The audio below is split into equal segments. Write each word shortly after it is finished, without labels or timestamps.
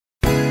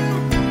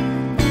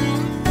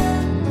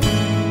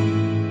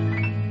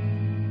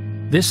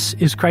This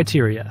is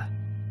Criteria.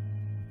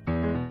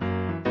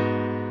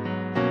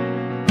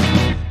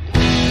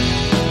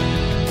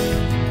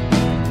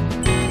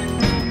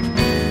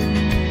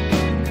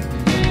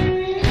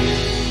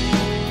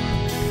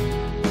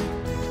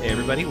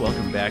 Everybody,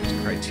 welcome back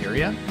to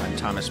Criteria. I'm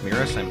Thomas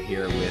Miras. I'm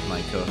here with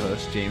my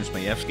co-host James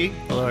Majewski.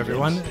 Hello,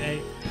 everyone.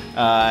 Hey.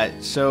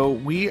 So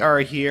we are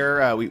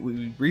here.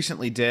 We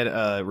recently did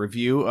a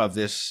review of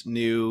this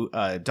new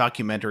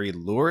documentary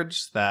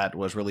Lourdes that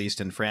was released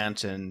in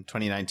France in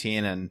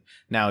 2019 and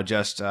now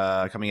just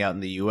coming out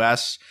in the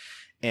U.S.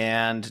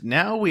 And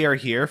now we are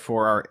here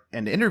for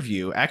an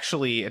interview.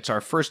 Actually, it's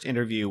our first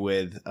interview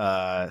with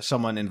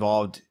someone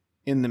involved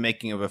in the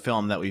making of a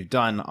film that we've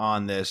done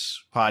on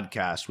this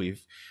podcast.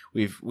 We've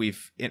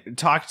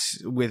talked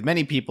with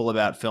many people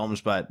about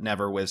films, but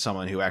never with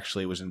someone who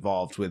actually was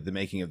involved with the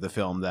making of the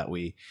film that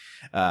we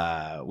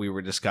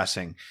were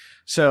discussing.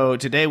 So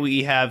today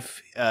we have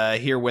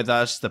here with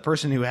us the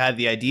person who had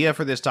the idea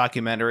for this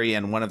documentary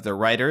and one of the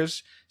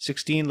writers,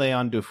 Sixtine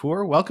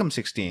Leon-Dufour. Welcome,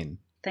 Sixtine.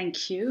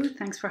 Thank you.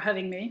 Thanks for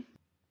having me.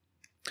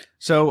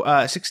 So,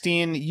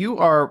 Sixtine, you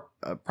are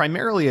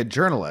primarily a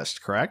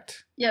journalist,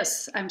 correct?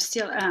 Yes, I'm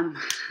still am.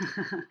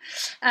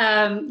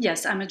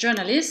 Yes, I'm a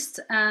journalist,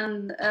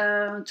 and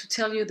to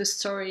tell you the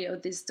story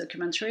of this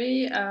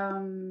documentary,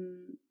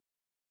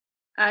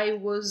 I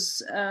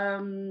was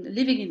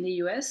living in the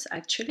US,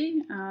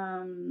 actually,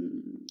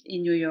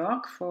 in New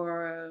York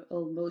for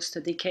almost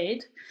a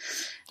decade.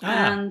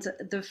 And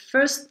the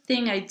first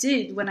thing I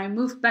did when I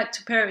moved back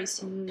to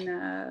Paris in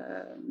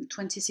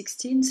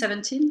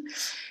 2017,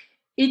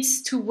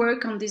 it's to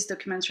work on this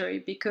documentary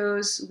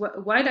because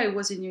while I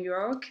was in New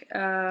York,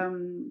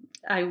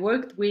 I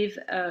worked with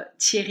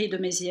Thierry de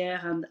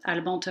Mézières and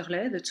Alban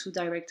Turlet, the two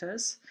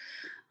directors,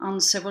 on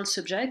several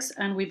subjects,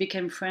 and we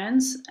became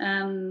friends.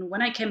 And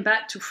when I came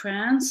back to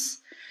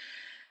France,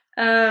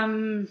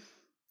 I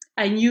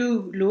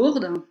knew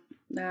Lourdes.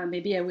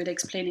 Maybe I will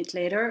explain it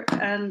later.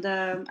 And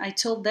I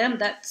told them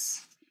that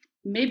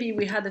maybe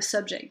we had a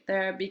subject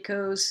there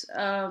because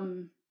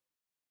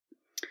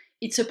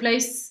it's a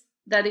place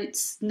that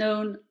it's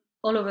known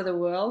all over the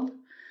world,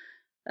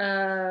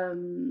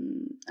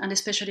 and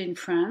especially in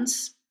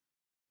France.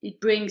 It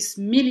brings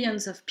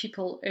millions of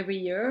people every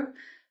year,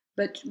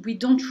 but we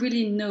don't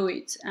really know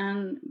it.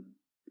 And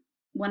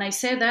when I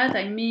say that,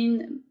 I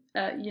mean,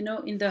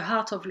 in the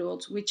heart of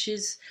Lourdes, which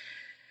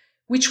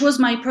was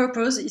my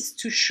purpose,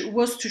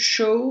 was to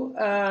show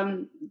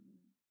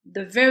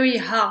the very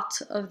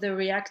heart of the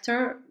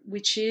reactor,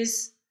 which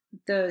is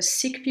the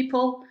sick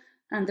people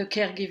and the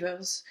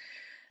caregivers.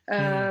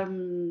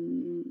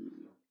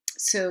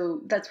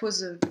 So that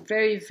was a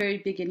very, very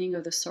beginning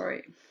of the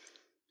story.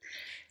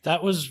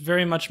 That was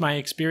very much my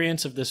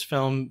experience of this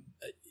film.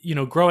 You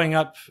know, growing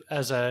up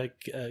as a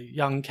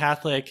young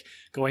Catholic,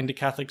 going to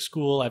Catholic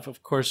school, I've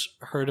of course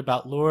heard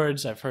about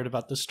Lourdes. I've heard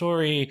about the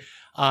story.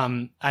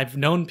 I've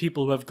known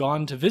people who have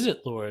gone to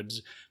visit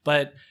Lourdes,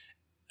 but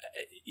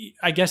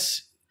I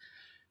guess,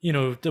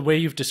 the way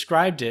you've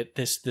described it,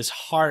 this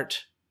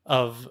heart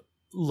of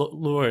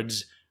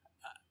Lourdes,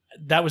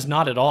 that was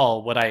not at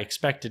all what I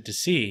expected to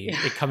see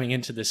it coming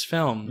into this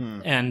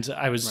film. And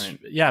I was,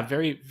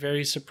 very,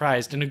 very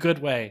surprised in a good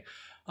way.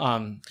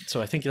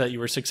 So I think that you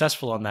were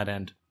successful on that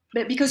end.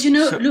 But because,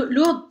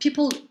 Lourdes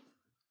people,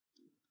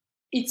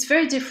 it's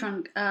very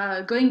different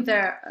going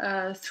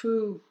there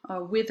through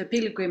with a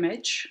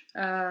pilgrimage,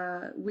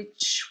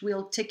 which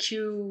will take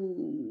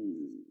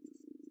you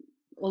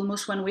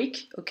almost 1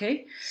 week,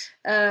 okay?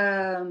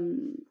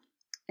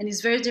 And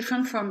it's very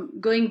different from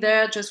going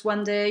there just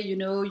one day, you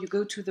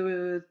go to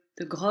the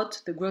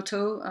grotto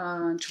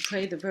to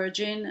pray the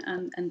Virgin,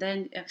 and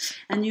then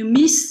you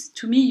miss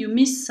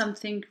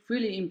something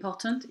really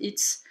important.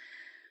 It's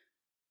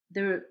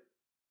the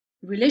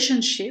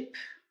relationship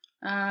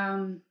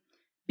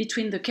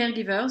between the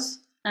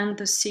caregivers and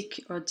the sick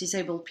or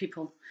disabled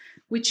people,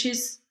 which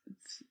is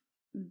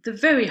the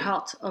very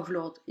heart of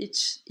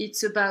Lourdes.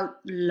 It's about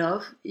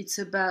love. It's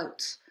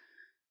about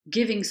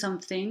giving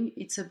something.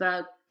 It's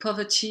about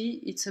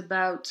poverty, it's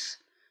about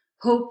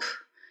hope,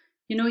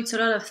 it's a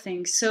lot of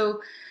things.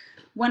 So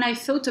when I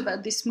thought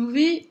about this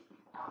movie,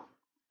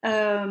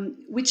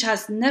 which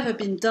has never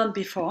been done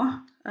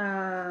before,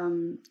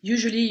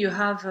 usually you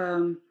have,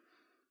 some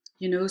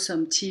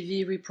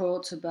TV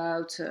reports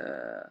about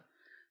the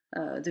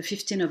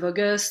 15th of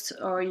August,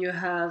 or you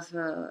have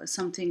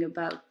something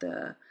about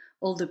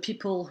all the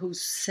people who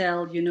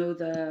sell,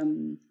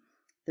 the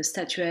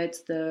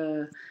statuettes,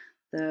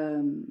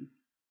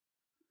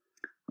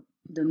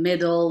 the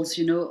medals,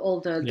 all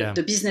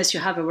the business you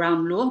have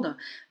around Lourdes,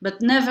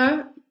 but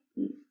never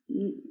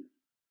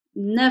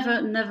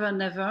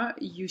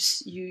you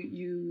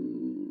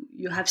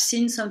have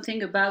seen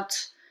something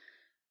about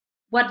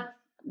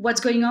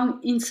what's going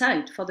on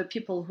inside for the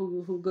people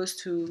who goes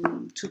to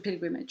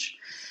pilgrimage.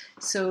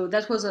 So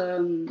that was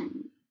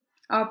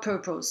our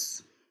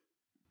purpose.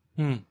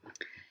 And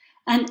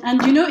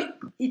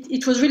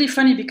it was really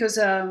funny because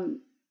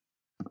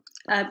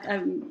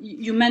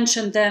You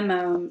mentioned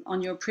them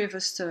on your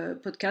previous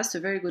podcast, a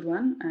very good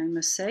one, I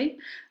must say.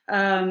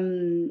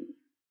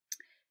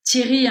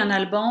 Thierry and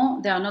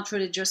Alban, they are not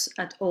religious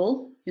at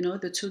all,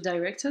 the two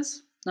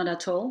directors, not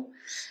at all.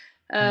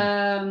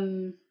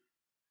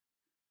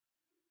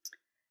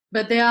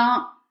 But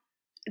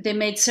they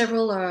made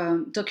several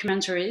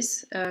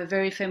documentaries, a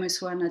very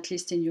famous one, at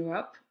least in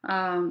Europe.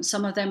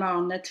 Some of them are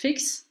on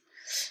Netflix.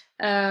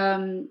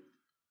 The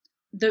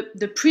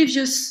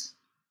previous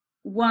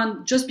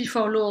one, just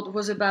before Lourdes,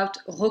 was about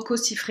Rocco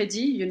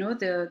Siffredi,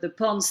 the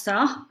porn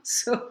star.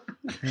 So,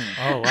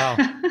 oh wow!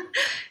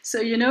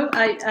 So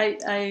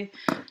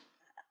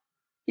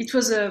it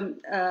was an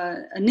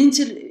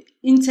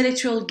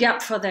intellectual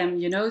gap for them,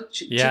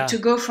 to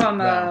go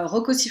from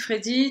Rocco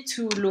Siffredi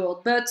to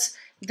Lourdes. But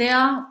they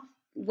are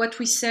what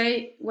we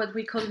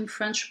call in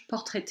French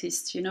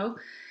portraitists.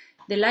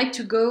 They like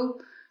to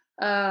go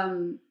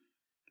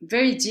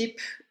very deep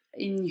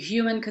in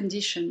human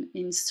condition,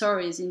 in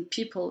stories, in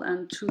people,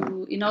 and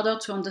in order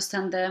to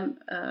understand them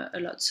a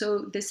lot.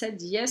 So they said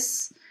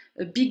yes,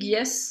 a big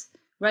yes,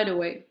 right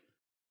away.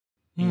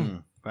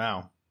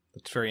 Wow,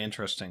 that's very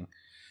interesting.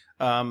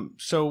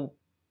 So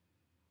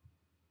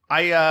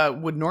I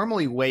would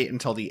normally wait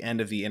until the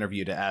end of the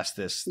interview to ask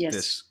this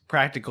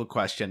practical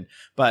question,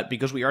 but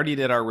because we already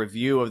did our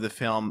review of the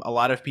film, a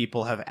lot of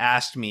people have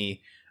asked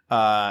me,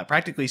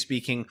 practically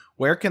speaking,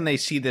 where can they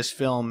see this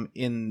film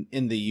in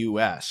the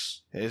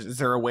US? Is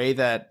there a way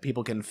that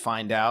people can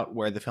find out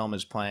where the film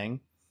is playing?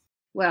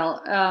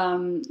 Well,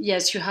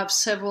 yes, you have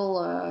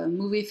several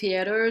movie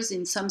theaters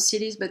in some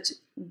cities, but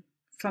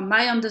from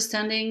my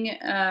understanding,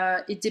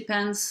 it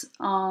depends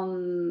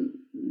on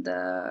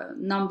the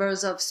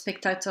numbers of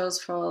spectators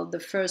for the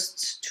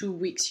first 2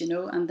 weeks,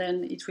 and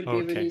then it will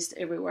be released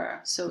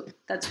everywhere. So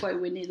that's why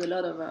we need a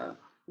lot of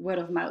word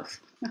of mouth.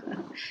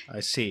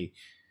 I see.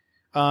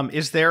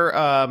 Is there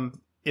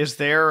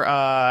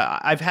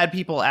I've had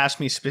people ask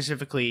me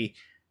specifically,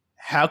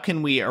 how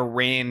can we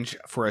arrange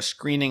for a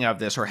screening of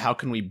this, or how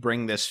can we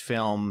bring this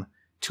film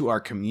to our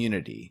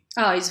community?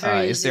 Oh, it's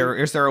very easy.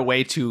 Is there a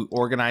way to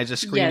organize a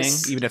screening,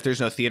 yes, even if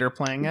there's no theater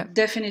playing it?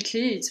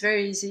 Definitely, it's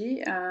very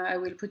easy. I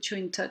will put you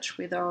in touch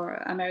with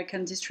our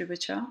American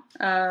distributor.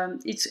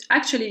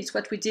 It's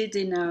what we did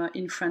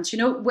in France.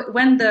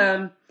 When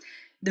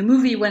the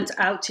movie went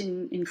out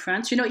in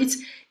France,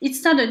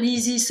 it's not an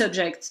easy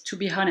subject, to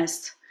be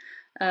honest.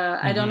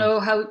 I don't know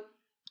how.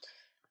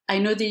 I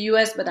know the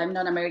US, but I'm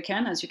not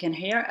American, as you can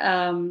hear.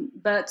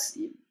 But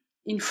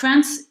in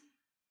France,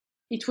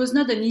 it was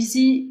not an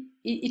easy.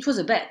 It was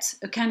a bet,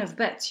 a kind of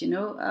bet,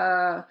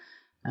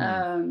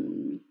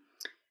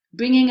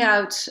 bringing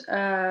out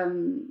a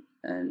 1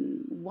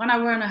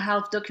 hour and a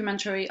half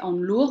documentary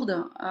on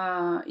Lourdes.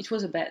 It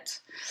was a bet.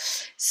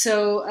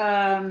 So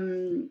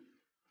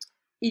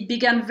it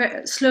began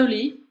very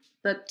slowly,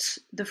 but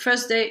the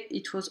first day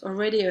it was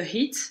already a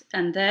hit,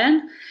 and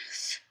then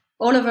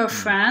all over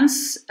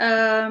France,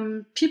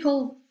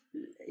 people,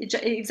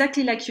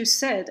 exactly like you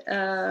said,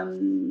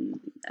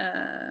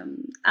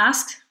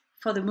 asked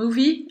for the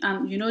movie,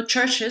 and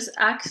churches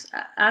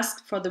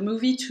asked for the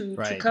movie to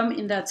come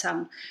in that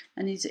town,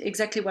 and it's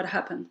exactly what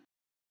happened.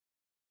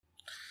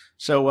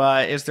 So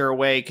is there a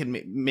way,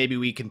 maybe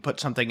we can put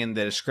something in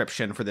the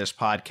description for this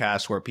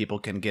podcast where people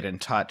can get in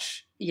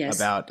touch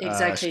about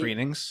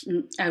screenings?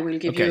 I will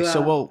give you. Okay,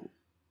 so we'll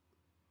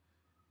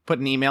put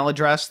an email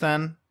address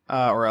then,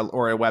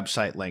 or a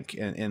website link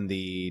in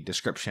the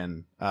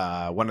description,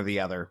 one or the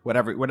other,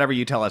 whatever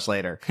you tell us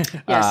later.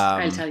 Yes,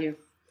 I'll tell you.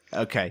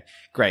 Okay,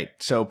 great.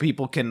 So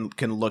people can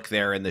look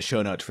there in the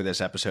show notes for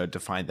this episode to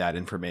find that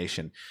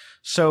information.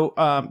 So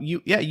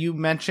you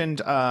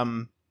mentioned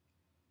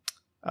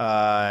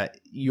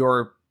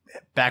your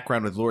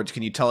background with Lourdes.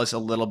 Can you tell us a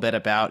little bit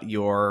about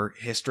your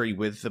history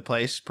with the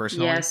place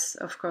personally? Yes,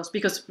 of course.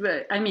 Because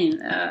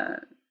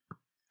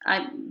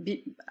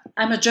I'm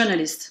a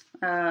journalist,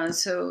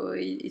 so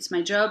it's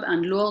my job,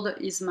 and Lourdes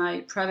is my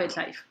private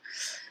life.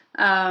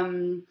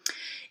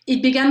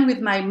 It began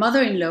with my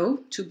mother-in-law,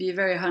 to be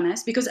very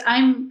honest, because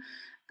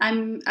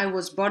I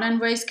was born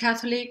and raised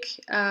Catholic.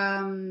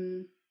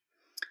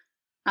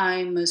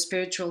 I'm a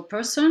spiritual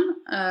person,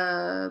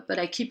 but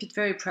I keep it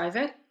very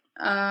private.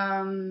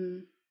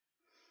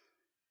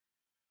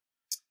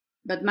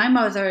 But my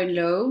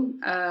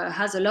mother-in-law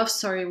has a love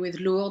story with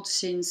Lourdes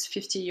since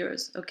 50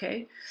 years,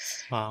 okay?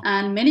 Wow.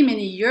 And many,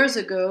 many years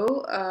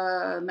ago,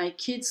 my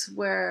kids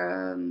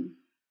were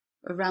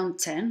around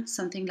 10,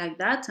 something like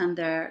that, and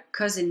their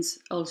cousins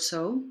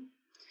also.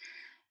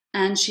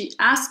 And she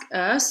asked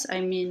us,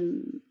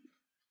 me,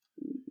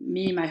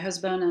 my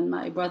husband, and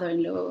my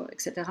brother-in-law,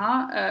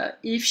 etc.,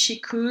 if she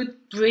could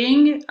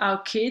bring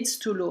our kids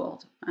to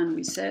Lourdes. And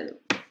we said,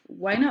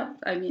 why not?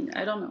 I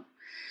don't know.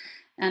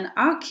 And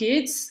our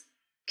kids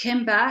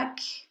came back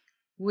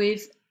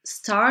with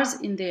stars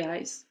in their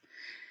eyes.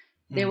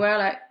 They were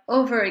like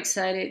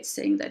overexcited,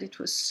 saying that it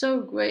was so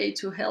great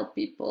to help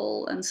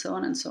people, and so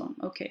on and so on.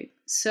 Okay,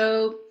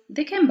 so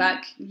they came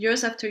back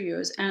years after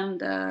years,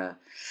 and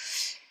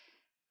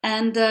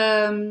And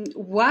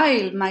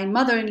while my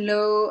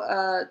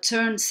mother-in-law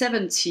turned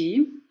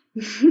 70,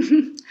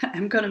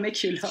 I'm gonna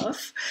make you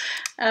laugh.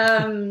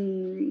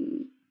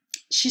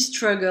 She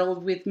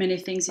struggled with many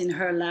things in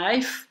her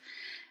life,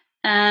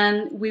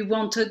 and we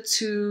wanted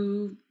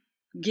to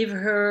give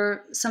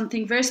her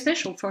something very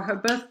special for her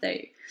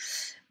birthday.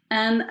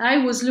 And I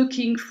was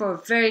looking for a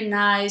very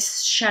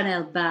nice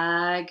Chanel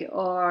bag,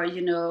 or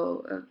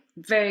a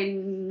very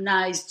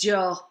nice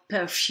Dior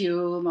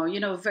perfume, or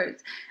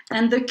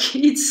and the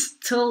kids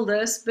told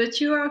us, but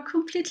you are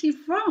completely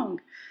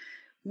wrong.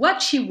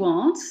 What she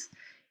wants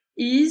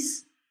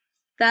is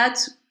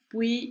that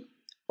we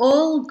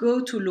all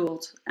go to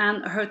Lourdes,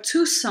 and her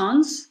two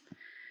sons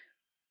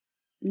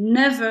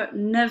never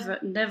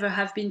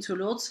have been to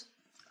Lourdes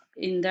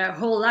in their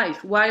whole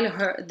life, while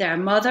their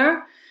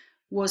mother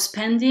was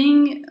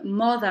spending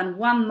more than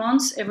 1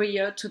 month every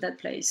year to that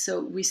place.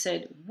 So we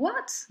said,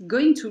 what?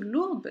 Going to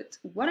Lourdes? But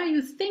what are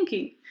you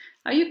thinking?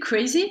 Are you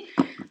crazy?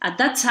 At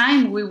that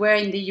time, we were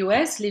in the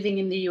US, living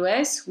in the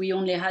US. We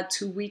only had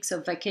 2 weeks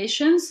of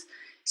vacations.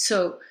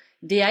 So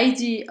the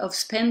idea of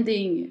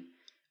spending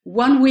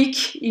 1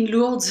 week in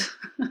Lourdes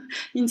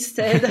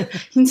instead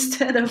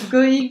of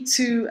going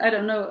to, I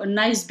don't know, a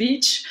nice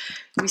beach,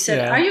 we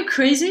said, are you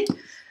crazy?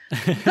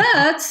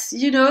 But,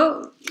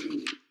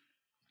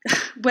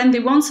 when they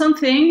want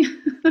something,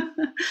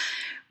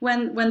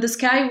 when the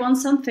sky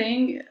wants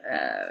something,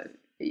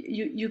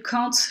 you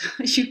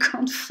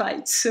can't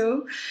fight.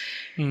 So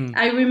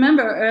I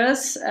remember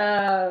us,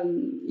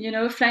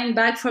 flying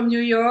back from New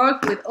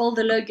York with all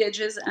the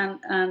luggages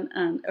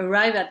and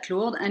arrive at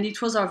Lourdes, and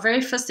it was our very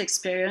first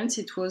experience.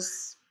 It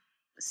was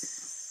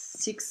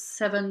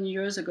 6-7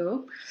 years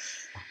ago,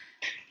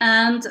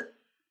 and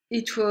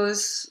it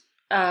was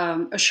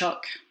a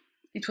shock.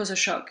 It was a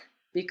shock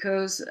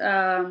because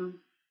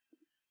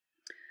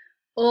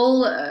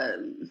all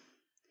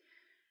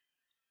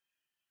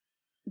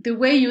the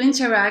way you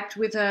interact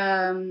with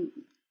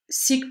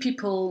sick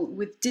people,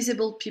 with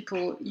disabled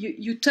people,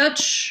 you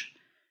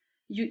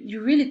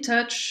really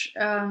touch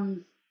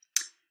the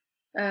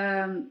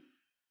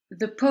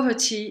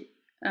poverty,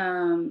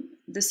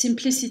 the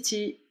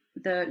simplicity,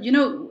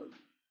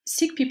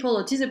 sick people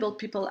or disabled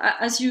people,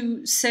 as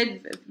you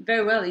said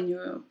very well in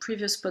your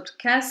previous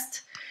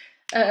podcast,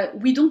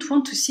 we don't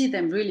want to see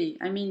them, really.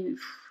 I mean,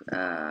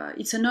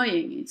 it's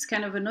annoying. It's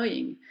kind of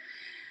annoying.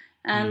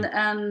 And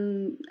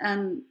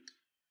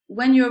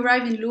when you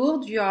arrive in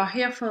Lourdes, you are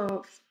here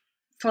for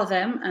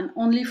them and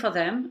only for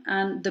them.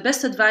 And the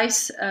best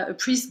advice a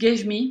priest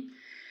gave me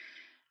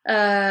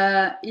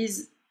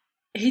is,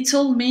 he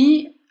told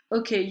me,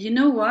 okay, you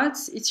know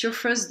what? It's your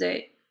first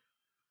day.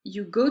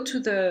 You go to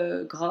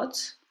the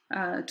grotte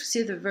to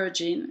see the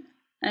Virgin,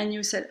 and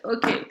you said,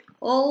 okay,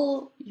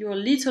 all your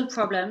little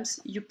problems,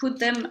 you put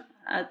them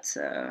at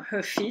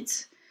her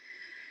feet.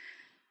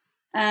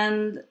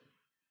 And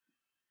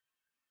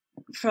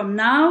from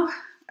now,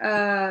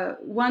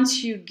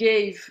 once you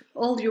gave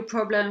all your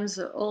problems,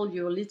 all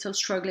your little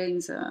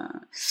strugglings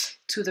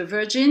to the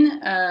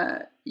Virgin,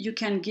 you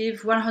can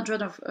give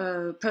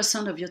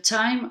 100% of your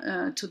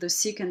time to the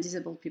sick and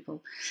disabled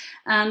people.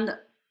 And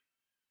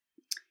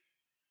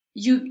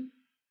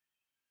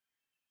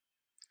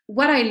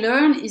what I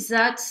learned is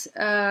that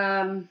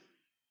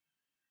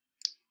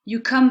you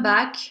come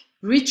back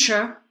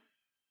richer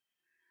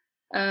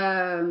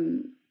than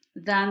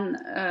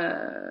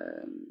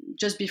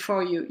just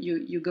before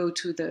you go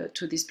to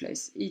this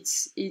place.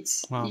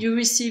 It's wow. You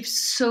receive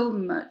so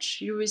much.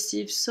 You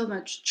receive so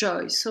much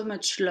joy, so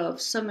much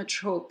love, so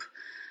much hope.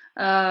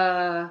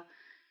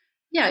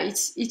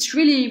 It's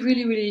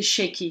really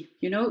shaky.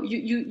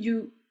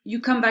 You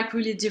come back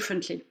really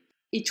differently.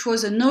 It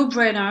was a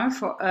no-brainer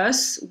for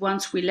us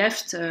once we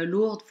left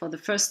Lourdes for the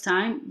first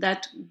time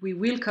that we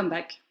will come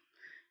back.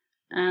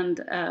 And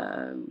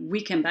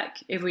we came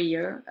back every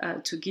year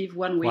to give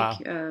 1 week wow.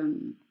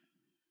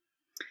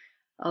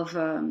 Of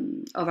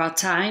our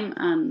time.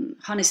 And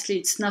honestly,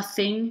 it's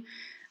nothing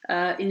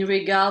in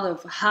regard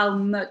of how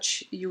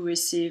much you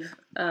receive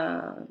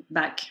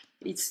back.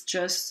 It's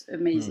just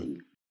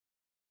amazing.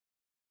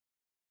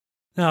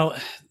 Now,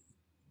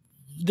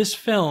 this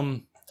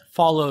film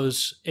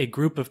follows a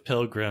group of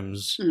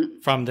pilgrims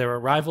from their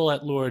arrival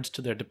at Lourdes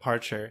to their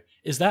departure.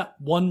 Is that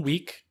 1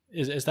 week?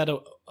 Is that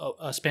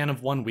a span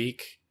of 1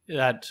 week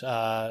that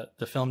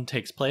the film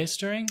takes place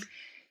during?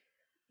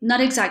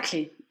 Not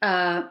exactly.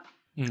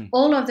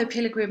 All of the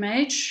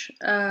pilgrimage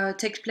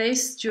takes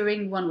place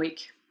during 1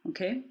 week.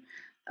 Okay.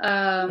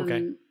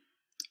 Okay.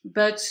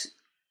 But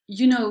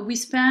we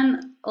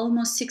spent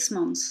almost 6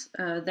 months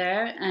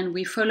there, and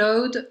we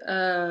followed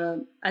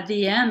at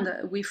the end.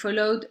 We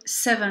followed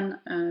 7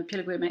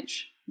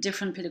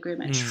 different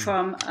pilgrimage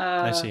from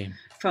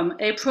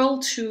April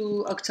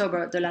to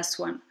October, the last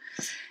one.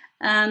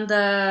 And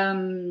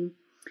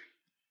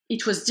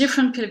it was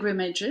different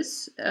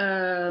pilgrimages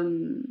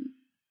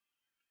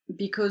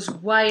because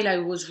while I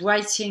was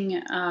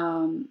writing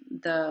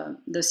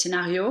the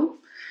scenario,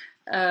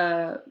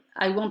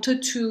 I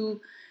wanted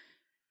to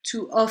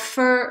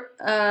offer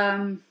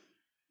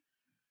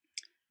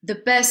the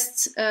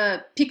best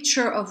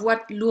picture of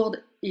what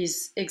Lourdes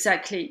is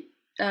exactly.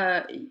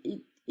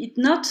 It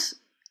not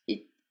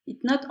it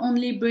not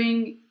only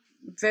bring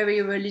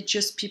very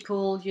religious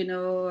people,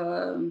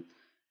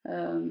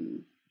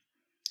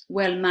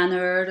 well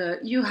mannered.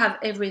 You have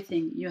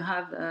everything. You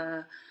have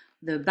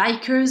the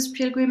bikers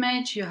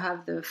pilgrimage. You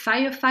have the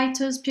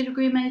firefighters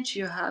pilgrimage.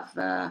 You have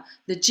the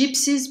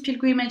gypsies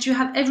pilgrimage. You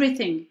have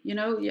everything.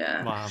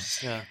 Yeah. Wow.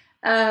 Yeah.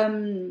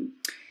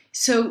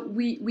 So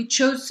we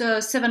chose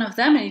 7 of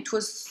them, and it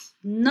was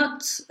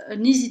not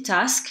an easy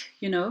task.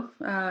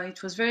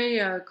 It was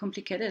very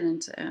complicated,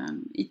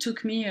 and it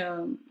took me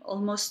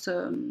almost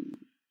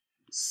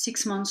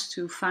 6 months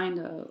to find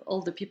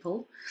all the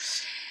people,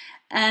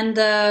 and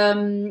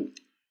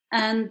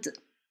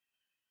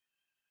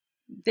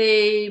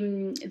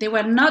they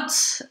were not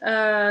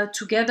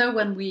together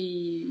when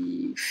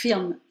we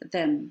filmed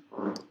them,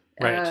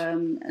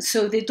 Right.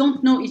 so they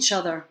don't know each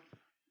other.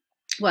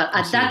 Well,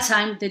 at that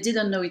time, they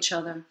didn't know each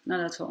other, not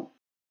at all.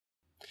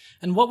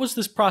 And what was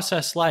this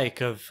process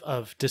like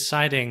of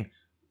deciding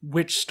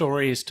which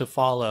stories to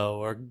follow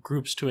or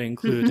groups to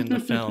include in the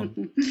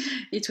film?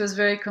 It was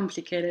very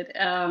complicated.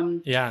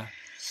 Yeah.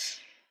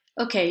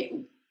 Okay.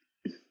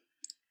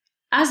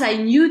 As I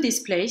knew this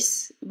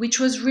place, which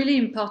was really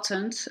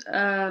important,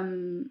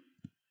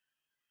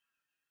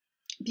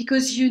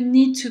 because you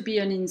need to be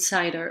an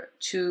insider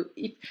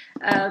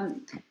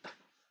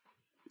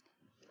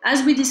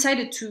as we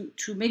decided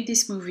to make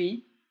this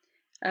movie,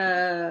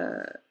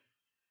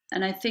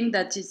 and I think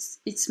that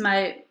it's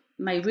my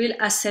real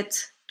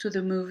asset to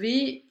the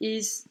movie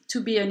is to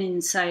be an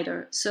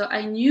insider. So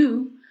I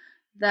knew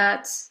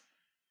that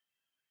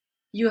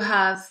you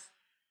have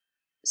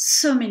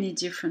so many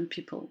different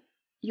people.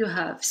 You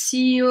have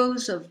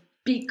CEOs of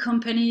big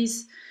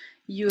companies.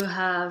 You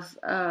have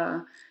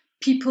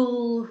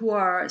people who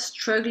are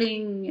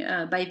struggling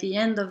by the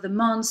end of the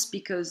month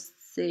because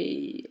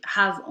they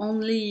have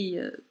only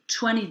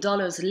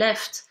 $20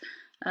 left,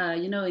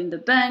 in the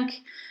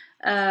bank.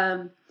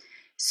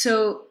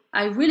 So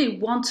I really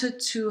wanted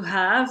to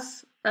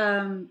have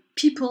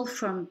people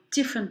from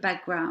different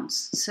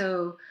backgrounds.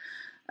 So,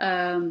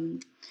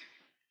 and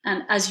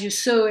as you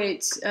saw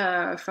it,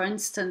 for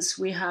instance,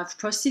 we have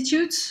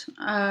prostitutes,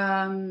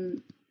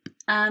 and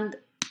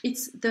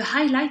it's the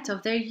highlight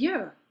of their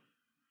year.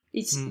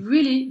 It's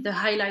really the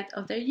highlight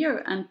of their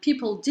year. And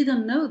people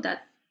didn't know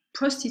that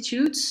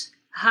prostitutes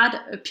had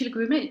a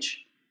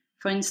pilgrimage,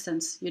 for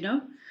instance,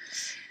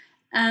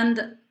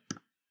 And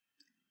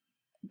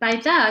by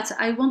that,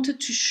 I wanted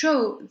to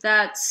show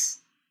that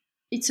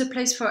it's a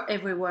place for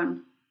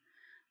everyone.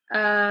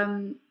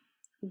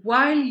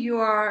 While you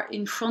are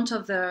in front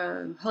of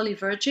the Holy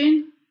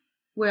Virgin,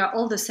 we are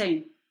all the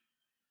same.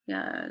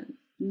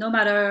 No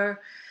matter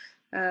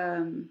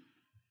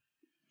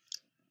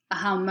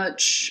how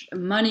much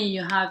money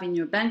you have in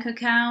your bank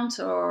account,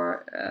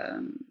 or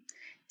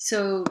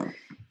so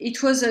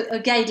it was a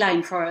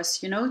guideline for us,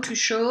 to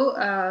show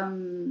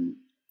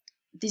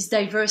this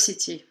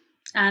diversity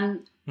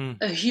and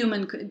a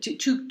human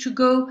to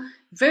go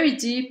very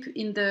deep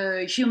in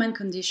the human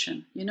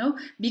condition,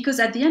 because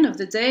at the end of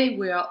the day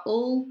we are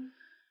all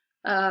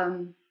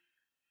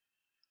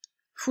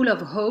full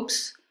of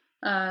hopes,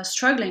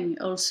 struggling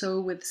also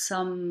with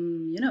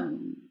some, I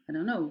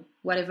don't know,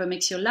 whatever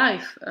makes your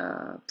life,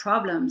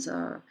 problems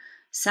or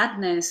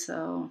sadness,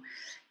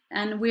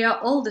 and we are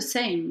all the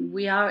same.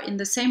 We are in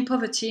the same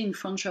poverty in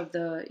front of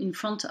the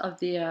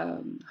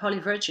Holy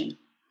Virgin.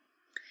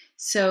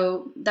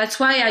 So that's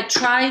why I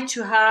try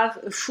to have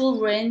a full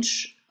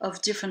range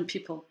of different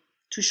people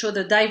to show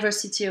the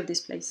diversity of this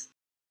place.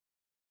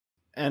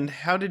 And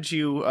how did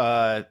you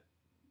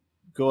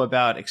go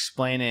about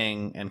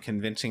explaining and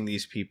convincing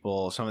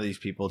some of these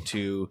people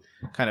to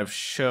kind of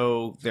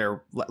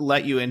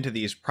let you into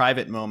these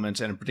private moments,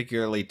 and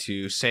particularly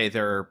to say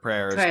their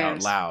prayers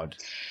out loud?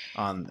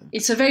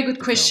 It's a very good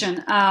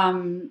question.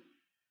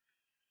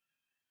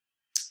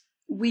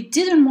 We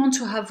didn't want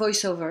to have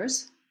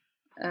voiceovers.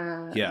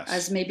 Yes.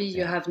 As maybe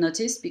you have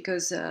noticed,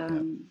 because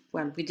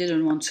we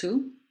didn't want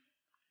to.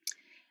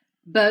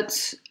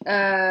 But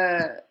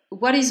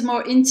what is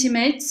more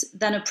intimate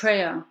than a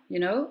prayer,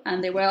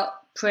 And they were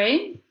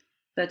praying,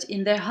 but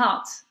in their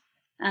heart.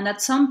 And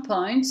at some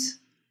point,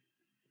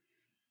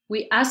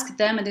 we asked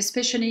them, and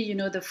especially,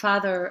 the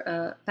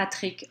father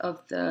Patrick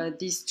of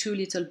these 2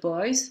 little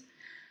boys.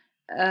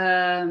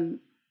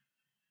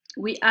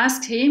 We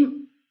asked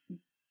him,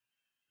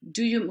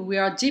 we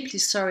are deeply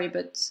sorry,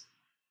 but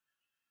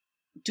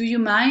do you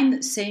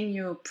mind saying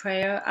your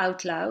prayer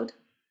out loud?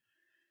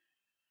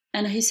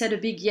 And he said a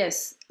big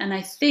yes. And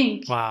I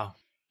think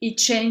it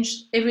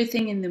changed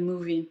everything in the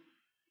movie.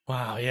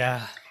 Wow,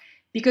 yeah.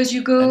 Because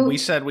you go... And we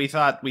said we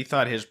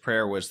thought his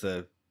prayer was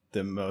the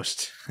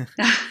most...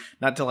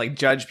 not to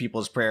judge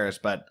people's prayers,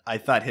 but I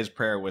thought his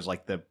prayer was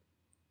the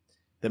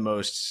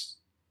most...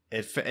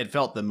 It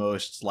felt the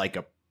most like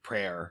a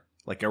prayer,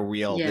 like a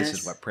real, This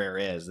is what prayer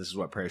is, this is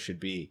what prayer should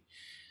be.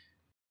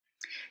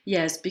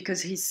 Yes,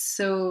 because he's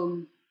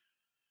so,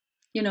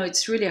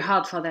 it's really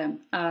hard for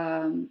them.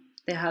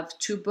 They have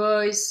two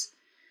boys.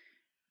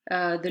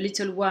 The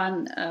little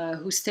one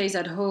who stays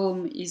at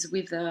home is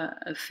with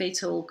a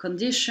fatal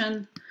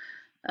condition.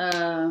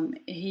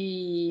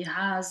 He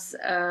has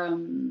a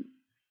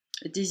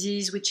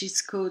disease which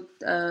is called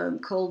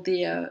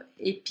the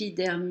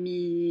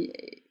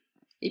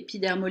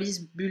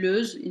epidermolysis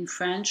bulleuse in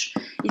French.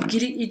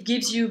 It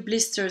gives you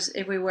blisters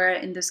everywhere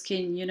in the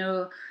skin, you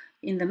know,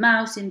 in the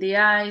mouth, in the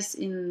eyes,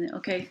 and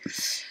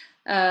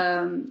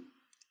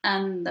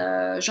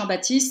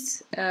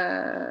Jean-Baptiste,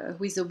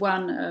 who is the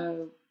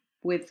one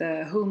with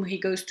whom he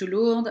goes to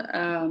Lourdes,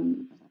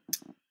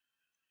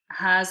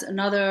 has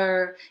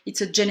another,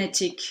 it's a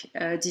genetic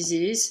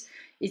disease.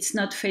 It's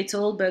not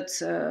fatal, but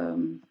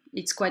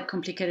it's quite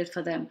complicated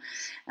for them.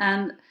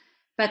 And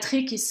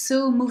Patrick is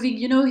so moving.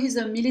 You know, he's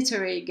a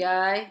military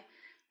guy.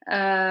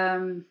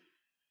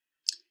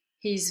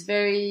 He's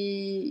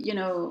very, you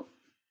know,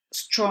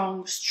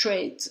 strong,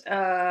 straight,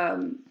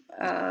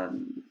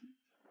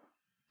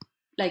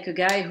 like a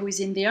guy who is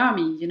in the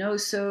army, you know.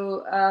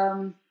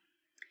 So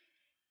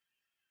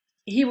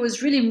he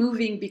was really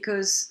moving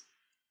because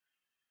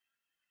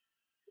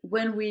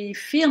when we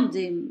filmed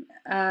him,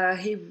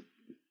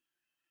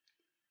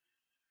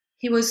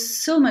 he was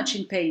so much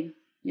in pain,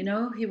 you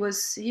know. He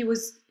was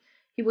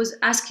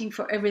asking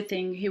for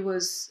everything. He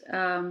was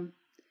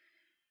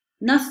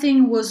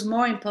nothing was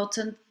more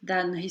important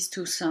than his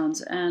two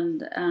sons,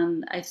 and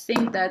I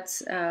think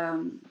that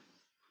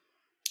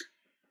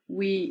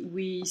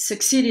we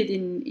succeeded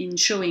in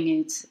showing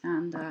it.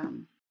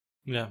 And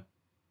yeah.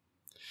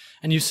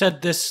 And you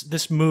said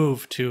this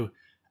move to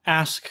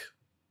ask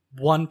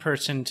one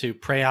person to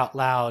pray out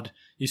loud,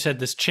 you said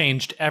this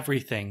changed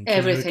everything.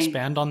 Can you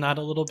expand on that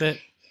a little bit?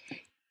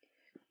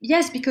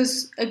 Yes,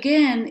 because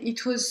again,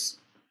 it was,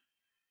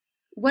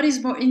 what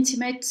is more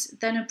intimate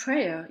than a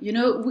prayer? You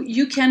know,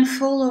 you can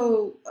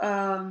follow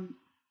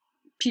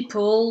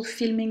people,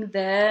 filming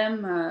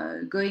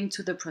them, going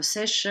to the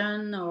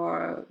procession,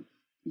 or,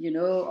 you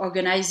know,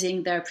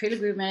 organizing their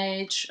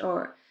pilgrimage,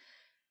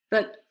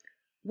 but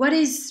what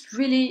is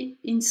really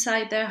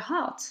inside their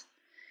heart?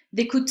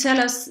 They could tell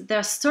us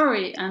their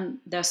story, and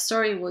their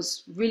story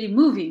was really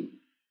moving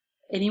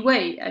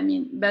anyway. I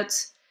mean,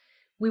 but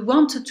we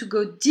wanted to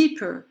go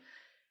deeper.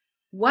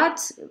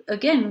 What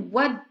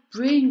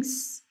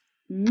brings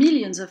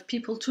millions of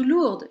people to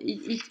Lourdes?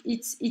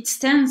 It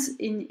stands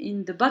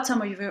in the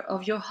bottom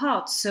of your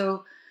heart.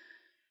 So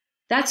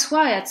that's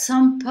why at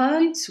some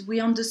point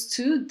we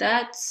understood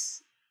that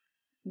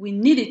we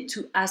needed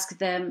to ask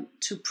them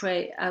to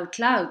pray out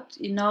loud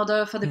in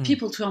order for the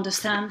people to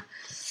understand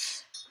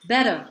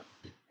better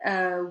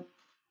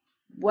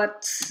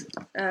what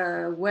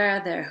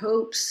were their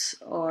hopes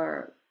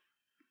or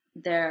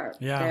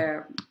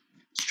their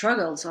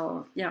struggles,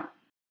 or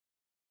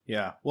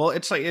Yeah, well,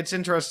 it's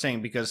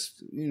interesting because,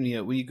 you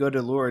know, when you go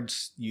to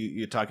Lourdes,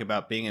 you talk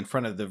about being in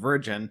front of the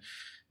Virgin,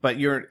 but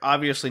you're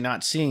obviously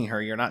not seeing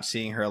her. You're not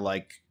seeing her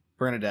like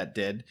Bernadette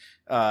did.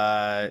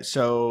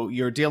 So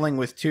you're dealing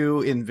with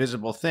two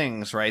invisible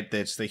things, right?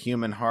 That's the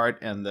human heart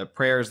and the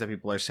prayers that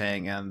people are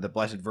saying, and the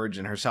Blessed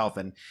Virgin herself.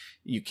 And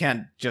you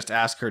can't just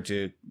ask her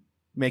to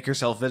make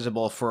herself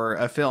visible for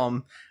a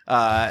film.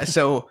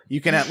 So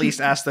you can at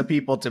least ask the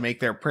people to make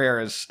their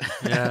prayers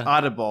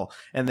audible.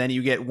 And then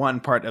you get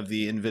one part of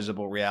the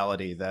invisible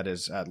reality that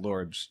is at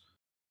Lourdes.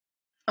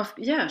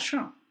 Yeah,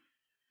 sure.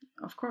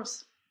 Of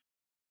course.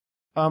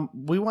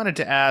 We wanted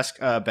to ask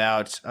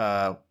about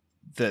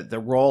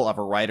the role of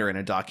a writer in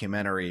a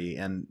documentary.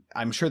 And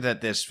I'm sure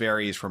that this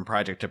varies from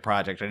project to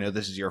project. I know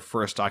this is your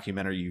first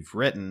documentary you've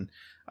written.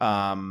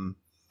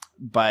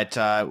 But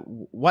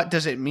what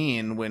does it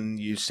mean when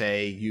you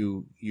say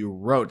you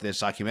wrote this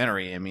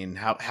documentary? I mean,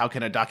 how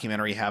can a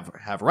documentary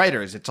have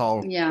writers? It's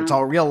all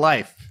real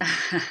life.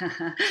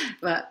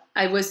 Well,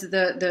 I was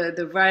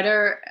the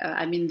writer,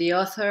 I mean the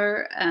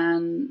author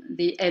and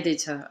the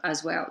editor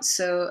as well.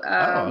 So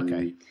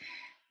okay.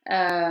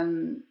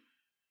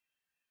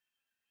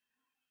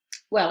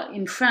 Well,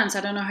 in France, I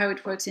don't know how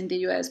it works in the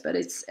US, but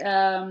it's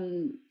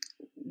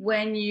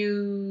when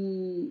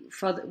you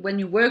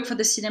work for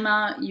the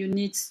cinema, you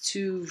need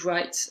to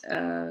write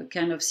a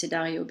kind of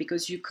scenario,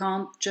 because you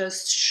can't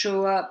just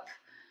show up,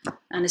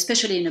 and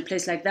especially in a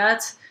place like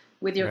that,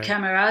 with your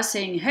camera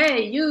saying,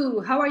 "Hey,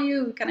 you, how are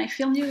you? Can I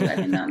film you?" I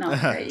mean, no,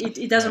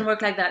 it doesn't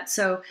work like that.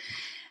 So,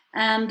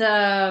 and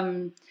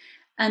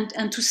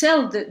to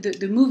sell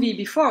the movie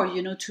before,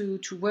 you know, to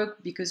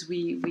work, because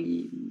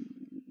we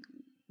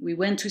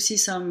went to see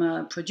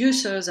some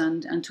producers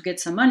and to get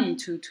some money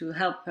to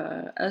help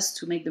us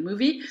to make the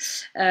movie.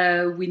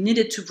 We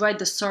needed to write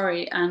the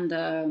story,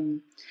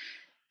 and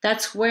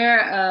that's where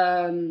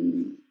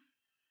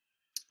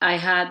I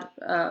had,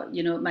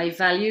 you know, my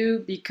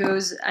value,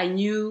 because I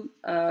knew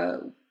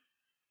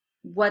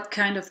what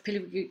kind of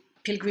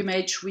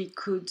pilgrimage we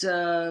could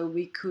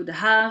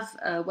have,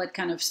 what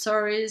kind of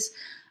stories,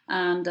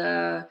 and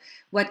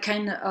what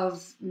kind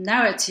of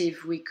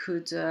narrative we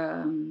could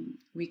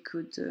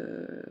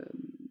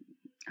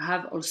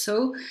have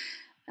also.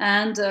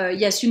 And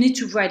yes, you need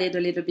to write it a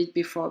little bit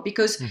before,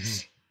 because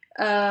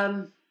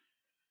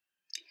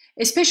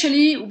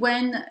especially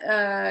when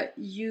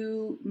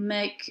you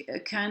make a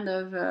kind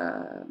of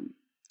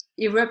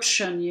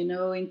eruption,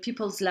 in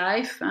people's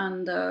life,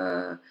 and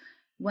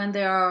when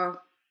they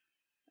are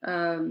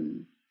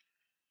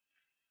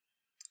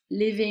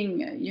living,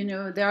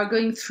 they are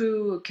going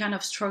through kind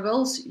of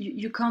struggles.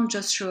 You can't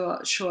just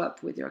show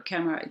up with your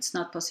camera. It's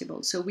not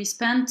possible. So we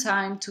spend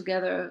time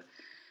together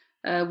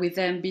with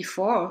them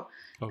before,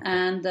 Okay.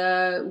 and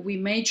we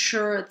made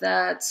sure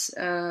that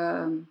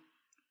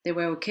they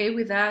were okay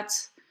with that,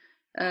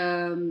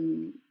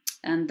 and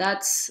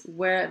that's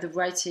where the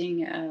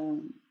writing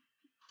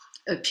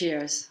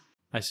appears.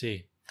 I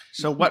see.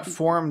 So what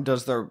form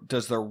does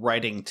the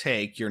writing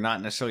take? You're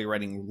not necessarily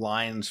writing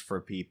lines for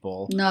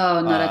people.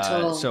 No, not at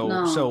all.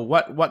 So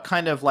what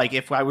kind of, like,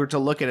 if I were to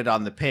look at it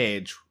on the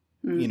page,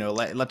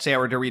 let's say I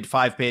were to read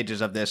 5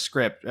 pages of this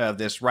script, of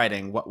this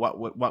writing,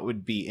 what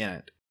would be in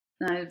it?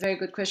 Very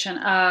good question.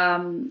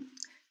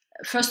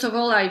 First of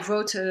all, I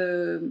wrote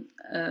a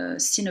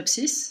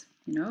synopsis,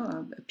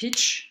 a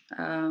pitch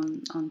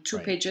on 2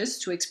 pages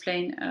to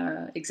explain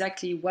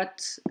exactly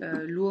what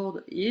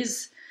Lourdes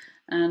is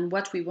and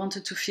what we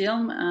wanted to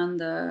film,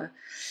 and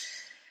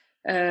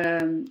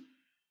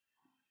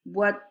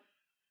what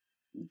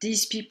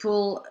these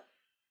people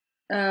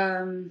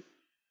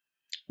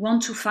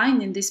want to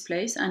find in this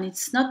place. And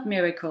it's not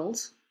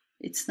miracles.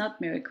 It's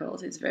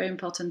very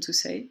important to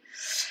say.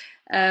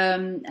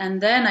 And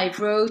then I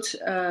wrote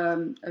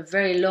a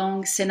very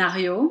long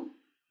scenario,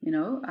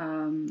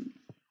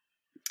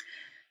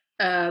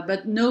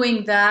 but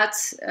knowing that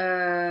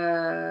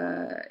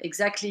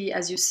exactly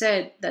as you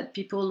said, that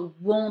people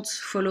won't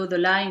follow the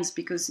lines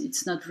because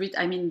it's not written.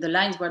 I mean, the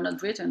lines were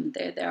not written;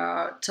 they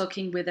are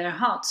talking with their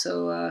heart.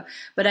 So,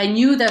 but I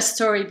knew their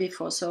story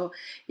before, so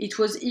it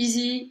was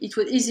easy. It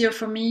was easier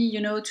for me,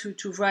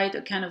 to write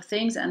a kind of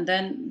things, and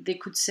then they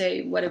could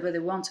say whatever they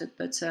wanted.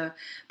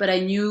 But I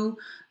knew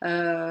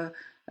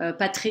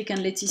Patrick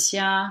and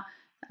Laetitia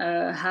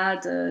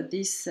had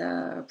these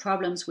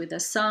problems with their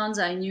sons.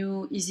 I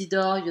knew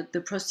Isidore,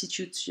 the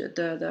prostitute,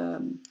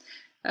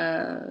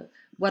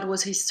 what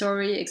was his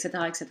story,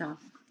 etc., etc.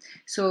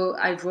 So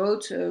I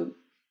wrote a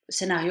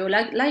scenario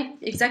like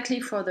exactly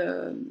for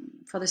the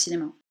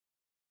cinema.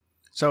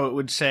 So it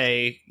would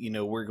say,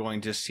 we're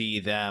going to see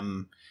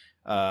them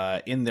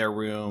in their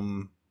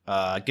room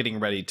getting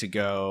ready to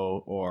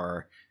go,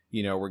 or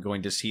we're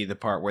going to see the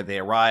part where they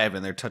arrive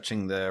and they're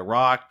touching the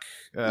rock,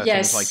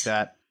 yes. Things like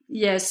that.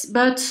 Yes,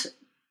 but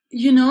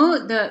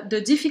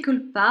the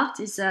difficult part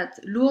is that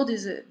Lourdes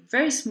is a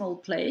very small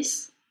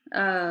place,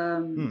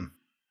 an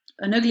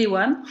ugly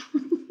one.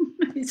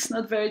 It's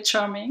not very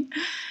charming.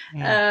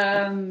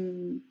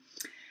 And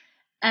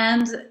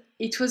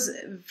it was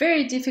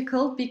very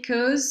difficult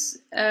because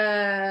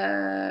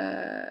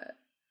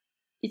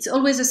it's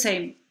always the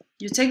same.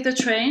 You take the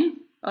train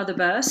or the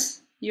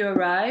bus, you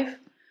arrive,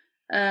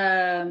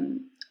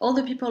 all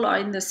the people are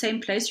in the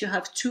same place. You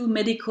have 2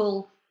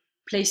 medical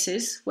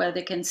places where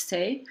they can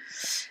stay,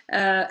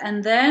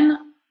 and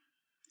then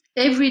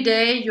every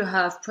day you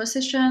have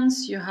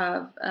processions, you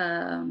have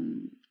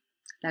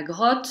la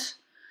grotte,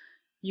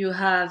 you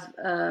have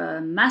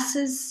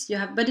masses,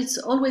 but it's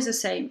always the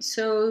same.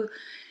 So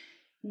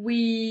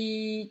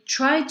we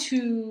try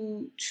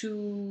to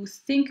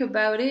think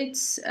about it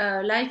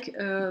like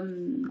a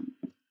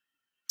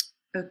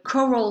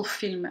choral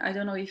film. I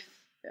don't know if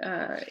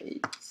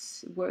it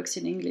works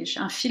in English.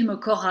 Un film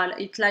choral.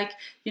 It's like,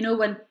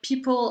 when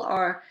people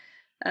are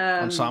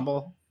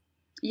ensemble.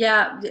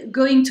 Yeah,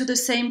 going to the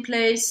same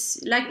place,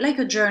 like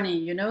a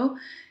journey,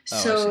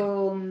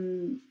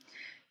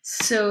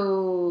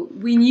 So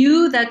we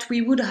knew that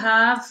we would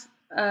have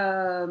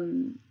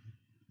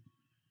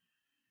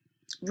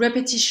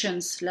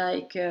repetitions,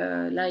 like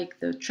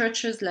the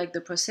churches, like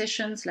the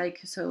processions,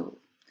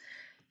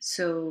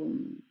 so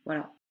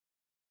voilà.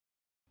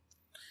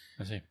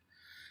 I see.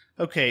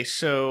 Okay,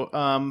 so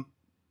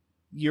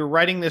you're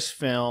writing this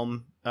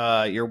film.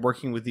 You're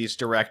working with these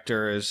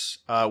directors.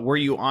 Were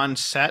you on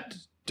set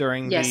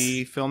during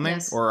the filming,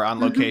 or on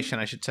location,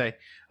 I should say?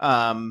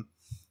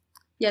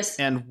 Yes.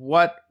 And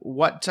what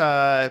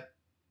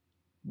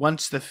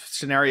once the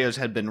scenarios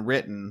had been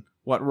written,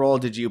 what role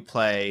did you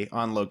play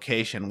on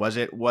location? Was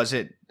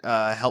it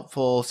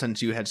helpful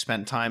since you had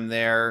spent time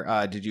there?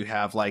 Did you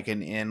have like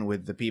an in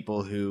with the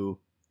people who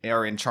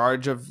are in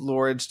charge of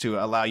Lourdes to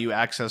allow you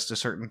access to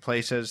certain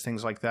places,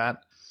 things like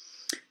that?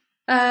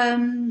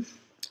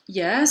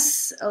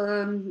 Yes,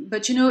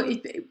 but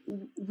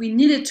we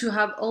needed to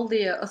have all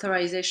the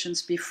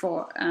authorizations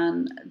before,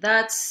 and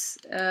that's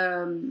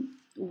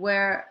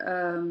where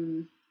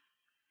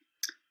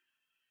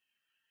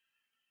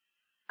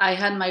I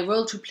had my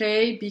role to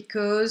play,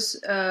 because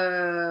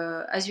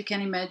as you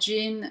can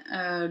imagine,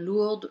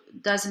 Lourdes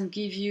doesn't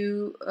give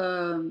you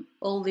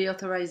all the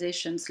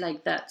authorizations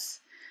like that.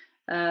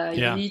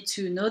 You need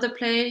to know the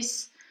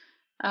place.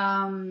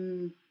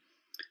 And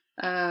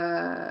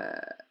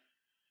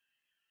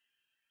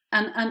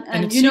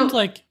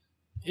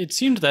it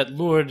seemed that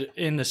Lourdes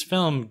in this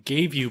film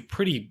gave you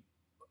pretty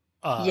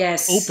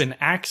yes. open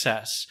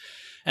access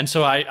And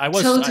so I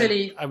was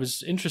Totally. I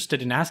was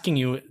interested in asking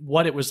you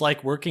what it was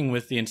like working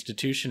with the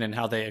institution and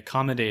how they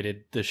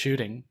accommodated the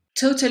shooting.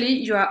 Totally,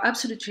 you are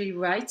absolutely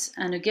right.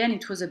 And again,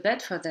 it was a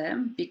bet for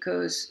them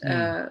because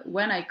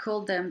when I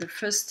called them the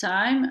first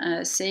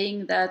time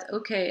saying that,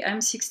 okay, I'm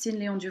Sixtine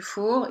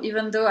Leon-Dufour,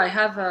 even though I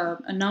have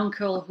an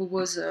uncle who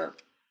was a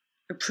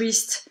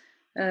priest,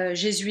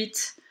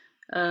 Jesuit,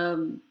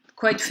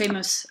 quite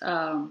famous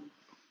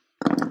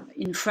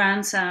in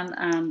France,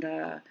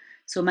 and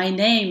so my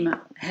name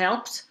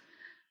helped.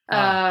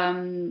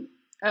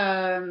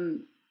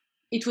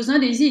 It was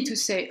not easy to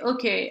say,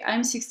 okay,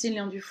 I'm Sixtine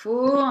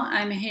Leon-Dufour,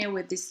 I'm here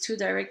with these two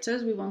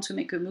directors, we want to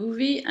make a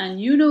movie,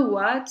 and you know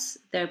what?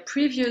 Their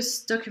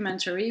previous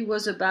documentary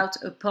was about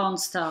a porn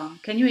star.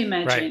 Can you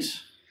imagine?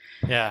 Right.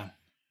 Yeah.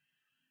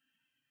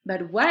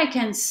 But what I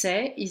can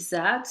say is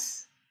that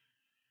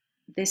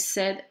they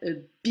said a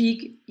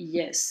big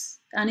yes.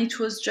 And it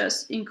was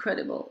just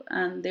incredible.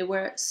 And they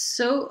were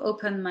so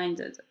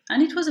open-minded.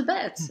 And it was a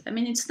bet. I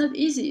mean, it's not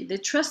easy. They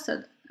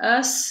trusted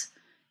us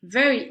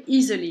very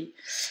easily.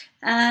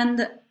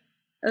 And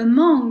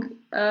among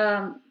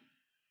the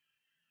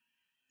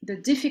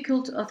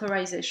difficult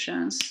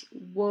authorizations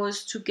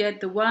was to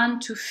get the one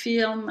to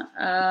film,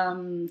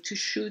 to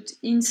shoot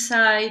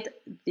inside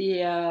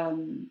the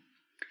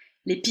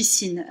les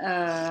piscines,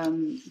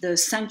 the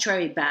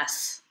sanctuary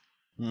bath.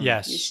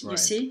 Yes. You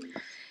see?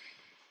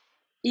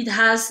 It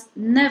has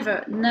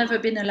never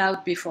been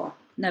allowed before.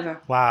 Never.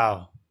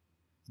 Wow.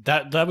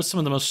 That was some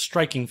of the most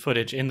striking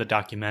footage in the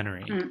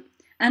documentary.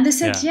 And they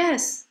said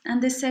yes.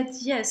 And they said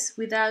yes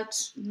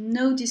without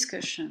no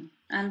discussion.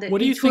 And what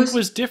do you think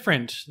was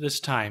different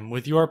this time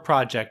with your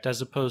project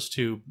as opposed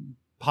to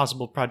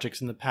possible projects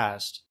in the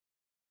past?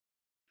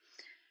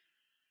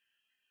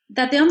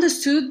 That they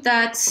understood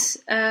that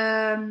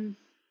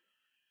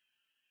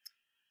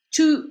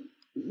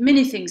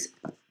many things.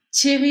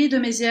 Thierry de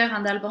Mézières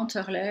and Alban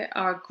Turlet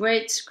are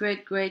great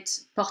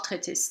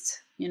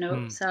portraitists. You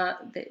know, so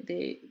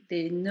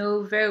they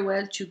know very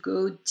well to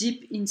go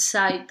deep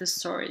inside the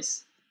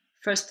stories.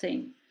 First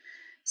thing.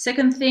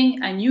 Second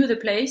thing, I knew the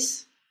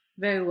place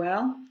very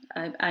well.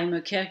 I'm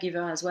a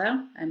caregiver as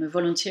well. I'm a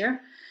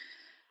volunteer.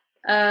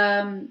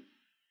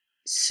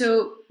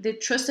 So they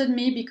trusted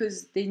me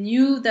because they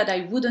knew that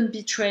I wouldn't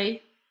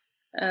betray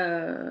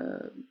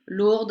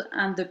Lourdes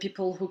and the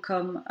people who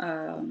come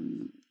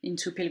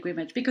into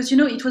pilgrimage, because you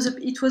know it was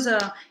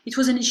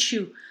an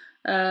issue,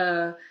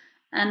 and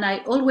I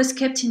always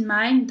kept in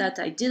mind that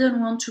I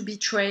didn't want to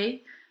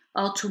betray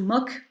or to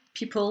mock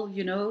people,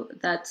 you know,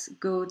 that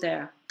go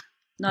there,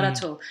 not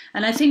at all.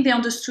 And I think they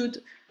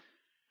understood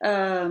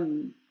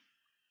early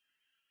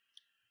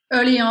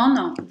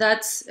on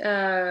that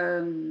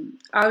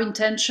our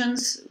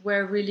intentions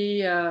were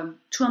really to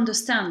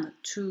understand,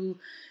 to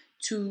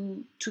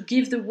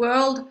give the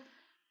world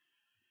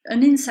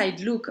an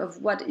inside look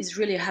of what is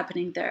really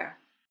happening there.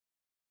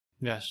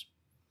 Yes.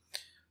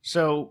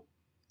 So,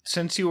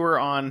 since you were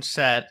on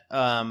set,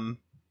 and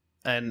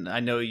I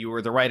know you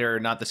were the writer,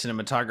 not the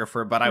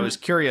cinematographer, but I was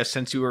curious,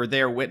 since you were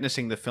there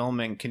witnessing the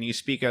filming, can you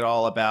speak at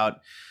all about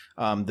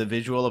the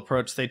visual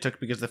approach they took?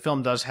 Because the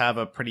film does have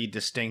a pretty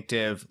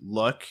distinctive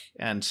look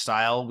and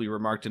style. We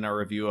remarked in our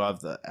review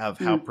of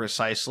how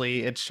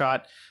precisely it's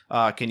shot.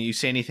 Can you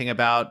say anything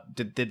about,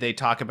 did they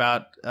talk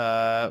about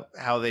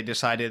how they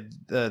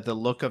decided the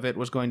look of it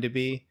was going to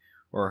be,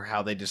 or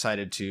how they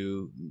decided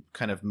to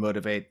kind of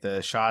motivate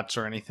the shots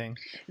or anything?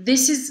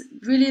 This is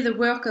really the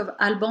work of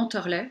Alban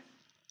Turlet,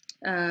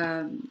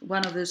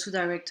 one of the two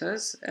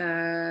directors.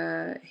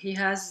 He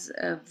has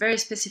a very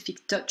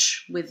specific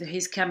touch with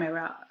his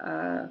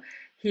camera.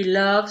 He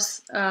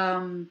loves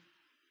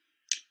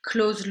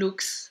close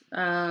looks,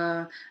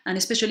 and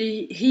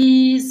especially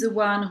he's the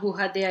one who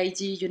had the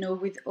idea, you know,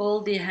 with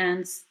all the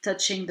hands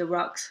touching the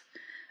rocks,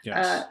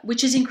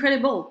 which is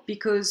incredible,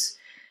 because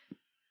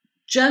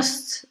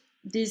just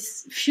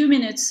these few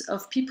minutes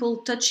of people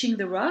touching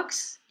the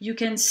rocks, you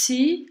can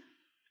see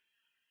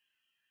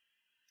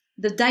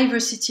the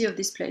diversity of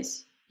this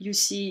place. You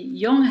see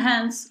young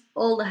hands,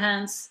 old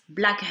hands,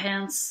 black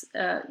hands,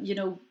 you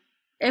know,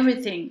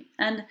 everything.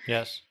 And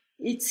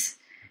it's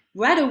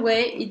right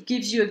away, it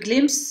gives you a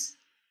glimpse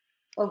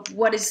of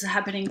what is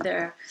happening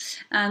there.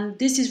 And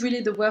this is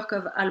really the work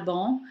of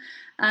Alban.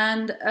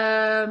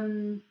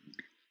 And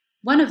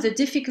one of the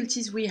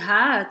difficulties we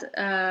had,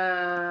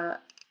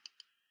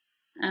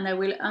 and I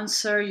will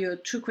answer your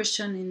two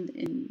questions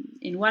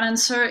in one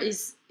answer,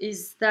 is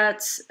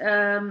that,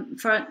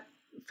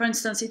 for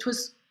instance, it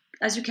was,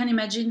 as you can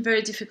imagine,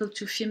 very difficult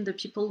to film the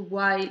people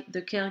while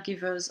the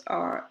caregivers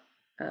are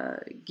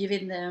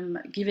giving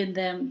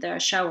them their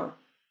shower.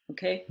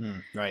 Okay,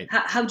 right.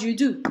 How do you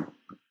do?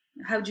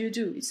 How do you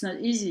do? It's not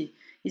easy.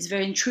 It's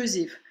very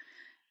intrusive.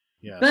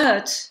 Yes.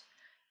 But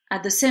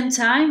at the same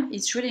time,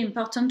 it's really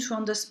important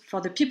for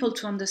the people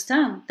to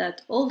understand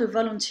that all the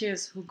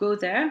volunteers who go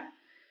there,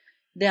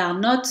 they are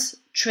not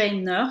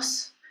trained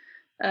nurses.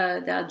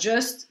 They are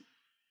just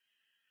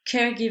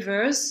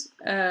caregivers,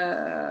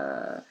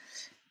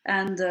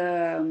 and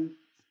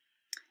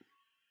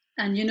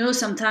and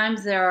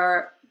sometimes they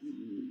are,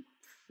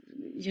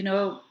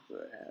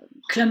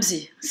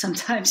 clumsy.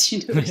 Sometimes,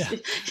 Yeah.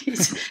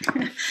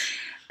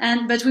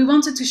 but we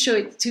wanted to show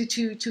it,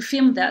 to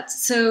film that.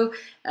 So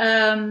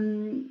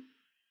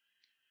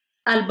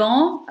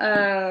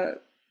Alban,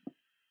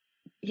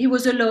 he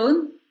was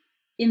alone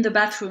in the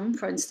bathroom,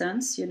 for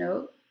instance,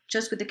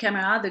 just with the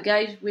camera. The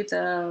guy with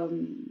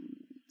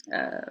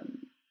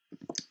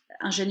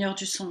ingénieur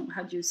du son,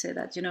 how do you say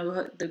that?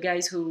 The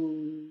guys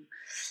who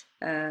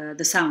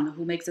the sound,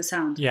 who makes the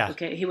sound. Yeah.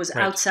 Okay, he was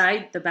Right.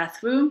 outside the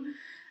bathroom,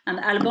 and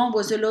Alban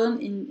was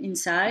alone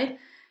inside,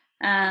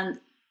 and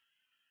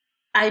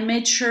I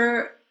made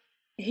sure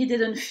he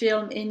didn't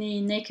film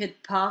any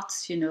naked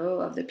parts,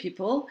 of the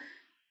people,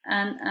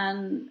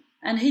 and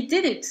he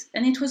did it,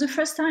 and it was the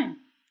first time.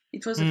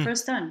 It was the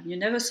first time. You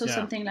never saw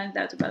something like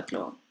that about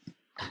Lourdes.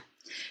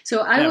 So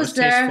I was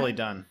there. Tastefully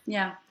done.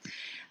 Yeah,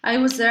 I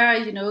was there,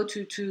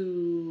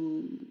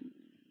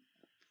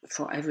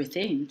 for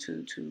everything,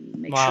 to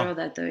make sure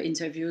that the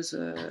interviews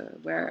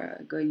were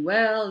going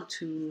well,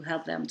 to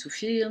help them to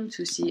film,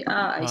 to see,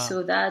 I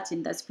saw that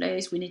in that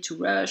place, we need to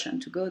rush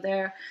and to go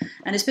there.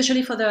 And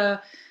especially for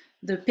the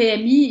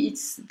PME,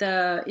 it's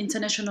the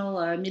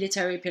International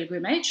Military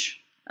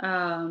Pilgrimage.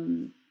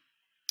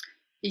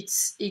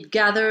 It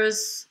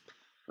gathers,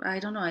 I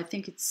don't know, I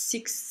think it's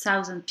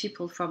 6,000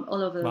 people from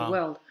all over the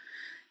world.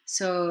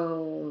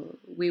 So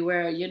we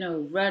were,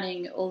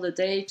 running all the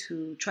day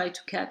to try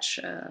to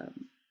catch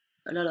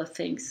a lot of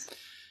things.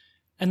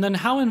 And then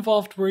how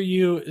involved were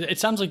you? It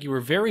sounds like you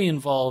were very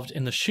involved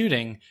in the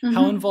shooting. Mm-hmm.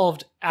 How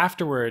involved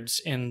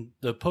afterwards in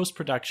the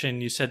post-production?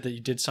 You said that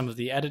you did some of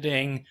the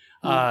editing.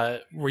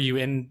 Were you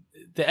in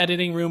the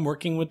editing room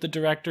working with the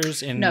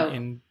directors?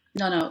 No.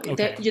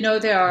 Okay.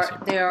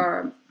 There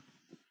are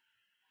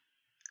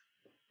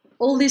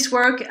all this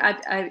work.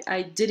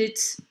 I did it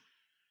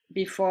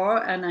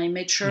before, and I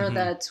made sure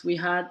that we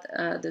had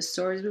the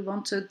stories we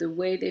wanted, the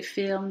way they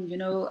filmed,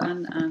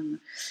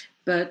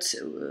 but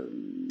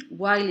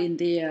while in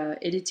the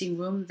editing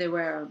room, there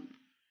were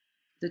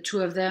the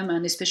two of them,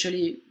 and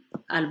especially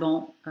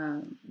Alban,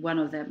 one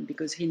of them,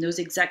 because he knows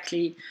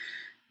exactly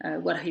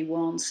what he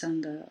wants.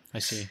 And I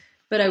see.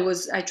 But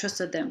I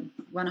trusted them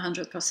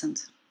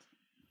 100%.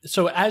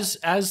 So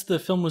as the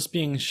film was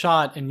being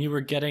shot and you were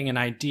getting an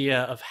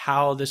idea of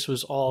how this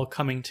was all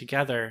coming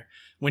together,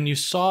 when you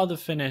saw the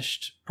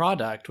finished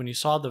product, when you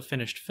saw the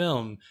finished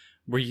film,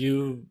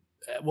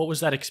 what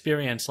was that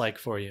experience like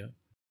for you?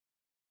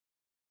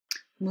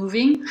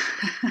 Moving,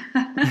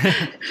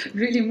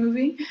 really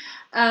moving.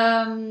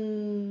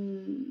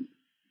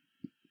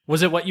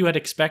 Was it what you had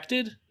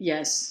expected?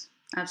 Yes,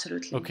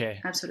 absolutely. Okay.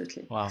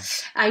 Absolutely. Wow.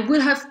 I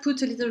would have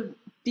put a little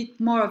bit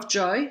more of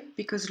joy,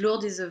 because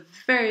Lourdes is a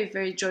very,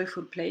 very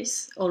joyful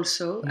place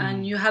also.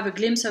 And you have a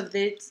glimpse of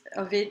it,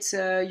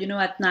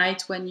 at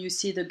night when you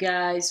see the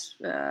guys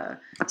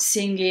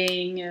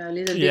singing, a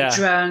little bit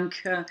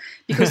drunk,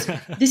 because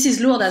this is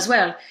Lourdes as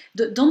well.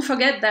 Don't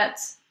forget that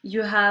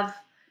you have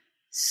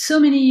so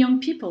many young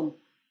people,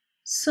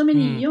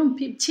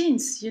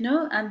 teens,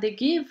 and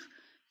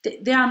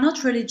they are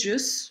not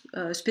religious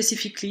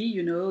specifically,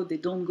 they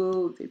don't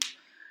go,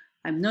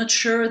 I'm not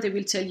sure they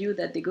will tell you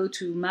that they go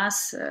to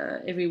mass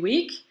every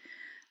week,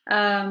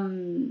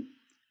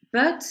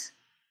 but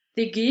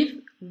they give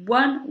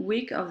 1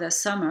 week of their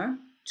summer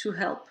to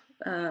help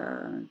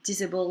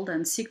disabled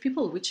and sick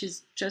people, which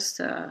is just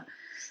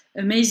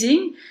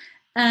amazing.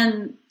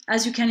 And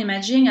as you can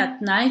imagine, at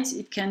night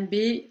it can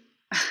be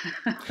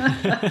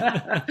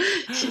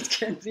it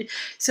can be.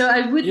 So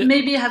I would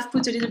maybe have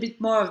put a little bit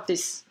more of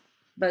this,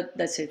 but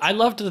that's it. I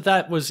loved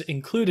that was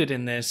included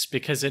in this,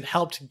 because it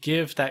helped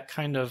give that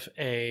kind of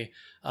a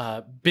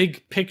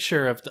big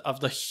picture of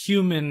the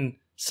human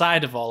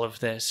side of all of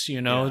this,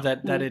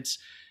 that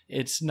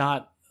it's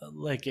not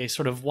like a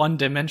sort of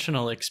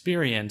one-dimensional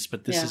experience,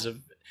 but this is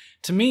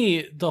to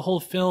me, the whole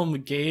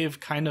film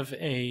gave kind of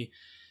a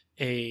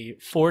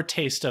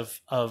foretaste of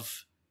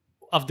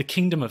the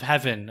kingdom of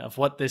heaven, of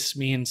what this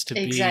means to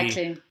be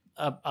a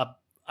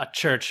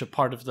church, a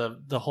part of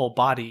the whole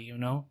body,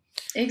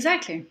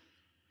 Exactly.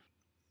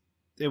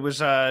 It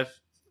was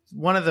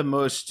one of the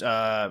most,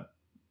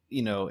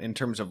 in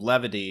terms of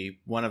levity,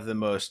 one of the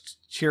most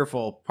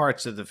cheerful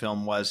parts of the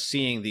film was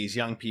seeing these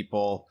young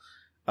people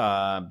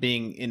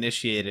being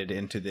initiated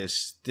into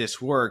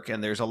this work,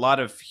 and there's a lot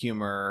of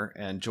humor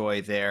and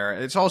joy there.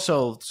 It's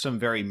also some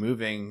very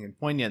moving and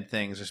poignant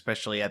things,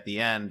 especially at the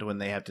end when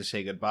they have to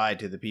say goodbye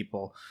to the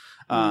people.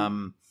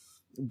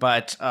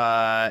 But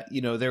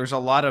there's a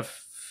lot of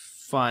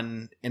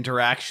fun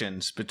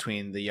interactions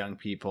between the young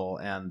people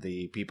and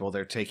the people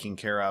they're taking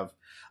care of.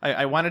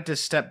 I wanted to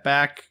step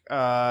back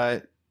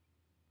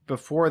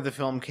before the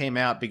film came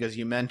out, because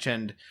you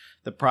mentioned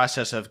the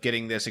process of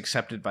getting this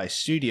accepted by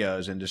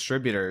studios and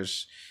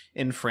distributors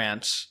in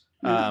France,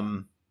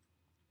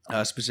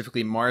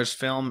 specifically Mars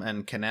Film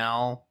and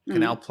Canal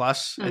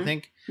Plus, I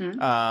think.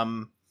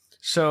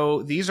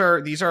 So these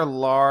are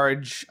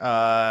large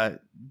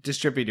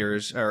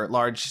distributors or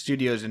large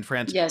studios in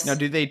France. Yes. Now,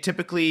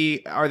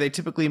 are they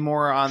typically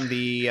more on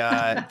the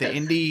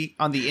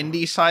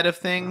indie side of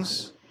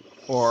things,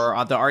 or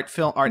on the art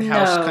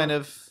house kind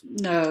of?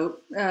 No,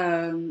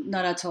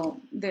 not at all.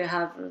 They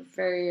have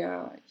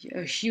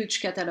a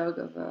huge catalog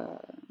of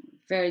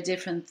very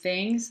different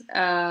things.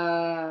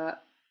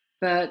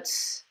 But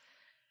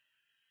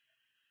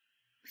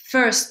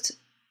first,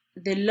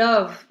 they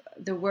love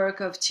the work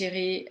of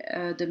Thierry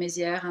de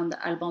Mézières and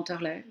Alban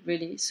Terlet,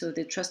 really. So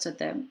they trusted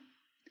them.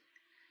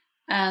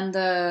 And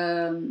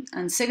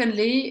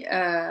secondly,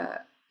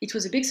 it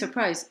was a big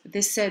surprise.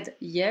 They said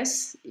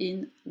yes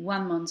in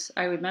 1 month.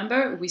 I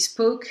remember we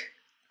spoke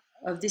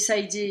of this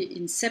idea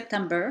in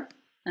September,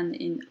 and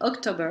in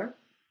October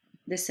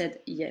they said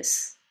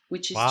yes,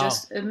 which is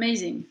just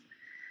amazing.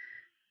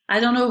 I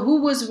don't know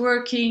who was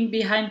working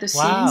behind the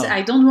scenes.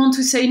 I don't want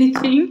to say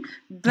anything,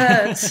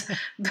 but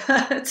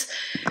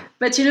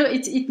but you know,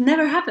 it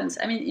never happens.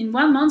 I mean, in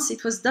 1 month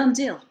it was done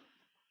deal.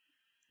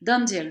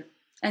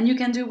 And you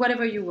can do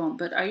whatever you want,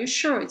 but are you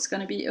sure it's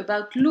going to be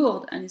about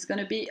Lourdes and it's going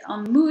to be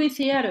on movie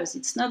theaters?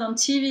 It's not on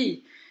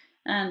TV.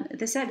 And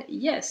they said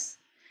yes.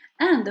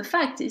 And the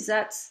fact is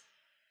that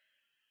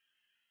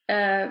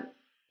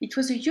it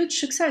was a huge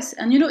success.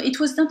 And you know, it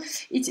was not.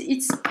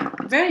 It's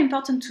very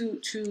important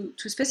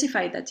to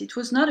specify that it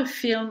was not a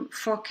film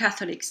for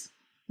Catholics,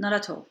 not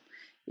at all.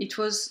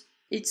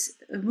 It's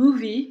a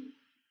movie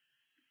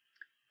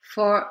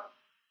for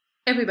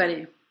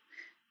everybody,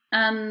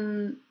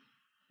 and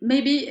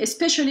maybe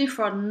especially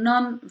for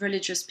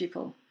non-religious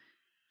people,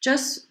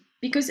 just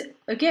because,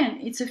 again,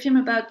 it's a film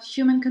about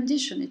human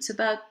condition. It's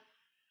about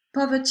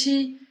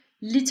poverty,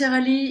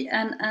 literally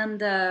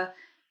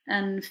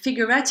and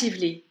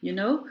figuratively. You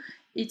know,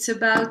 it's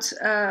about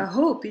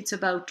hope. It's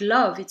about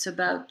love. It's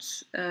about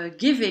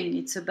giving.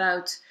 It's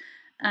about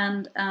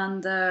and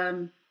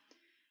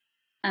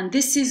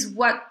this is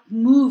what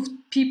moved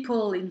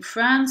people in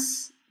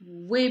France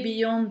way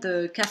beyond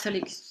the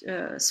Catholic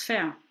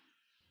sphere.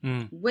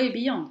 Way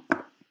beyond,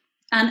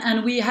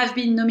 and we have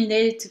been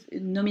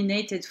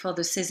nominated for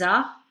the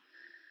César,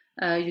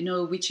 you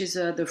know, which is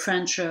the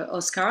French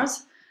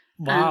Oscars.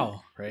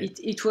 Wow! Right.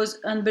 It was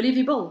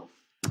unbelievable.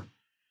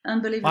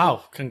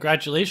 Wow!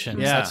 Congratulations!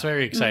 Yeah, that's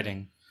very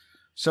exciting.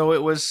 So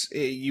it was.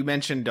 You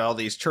mentioned all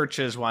these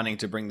churches wanting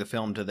to bring the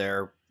film to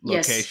their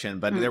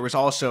location, but there was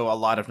also a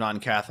lot of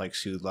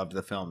non-Catholics who loved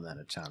the film. Then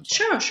it sounds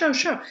like.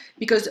 Sure.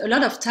 Because a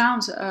lot of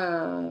towns.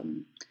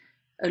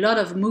 A lot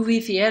of movie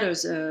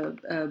theaters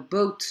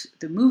bought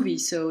the movie,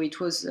 so it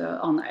was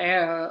on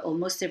air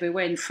almost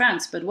everywhere in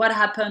France. But what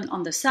happened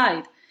on the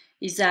side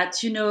is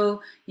that, you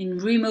know, in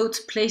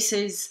remote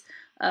places,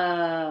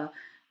 in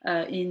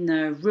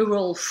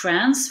rural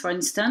France, for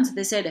instance,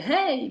 they said,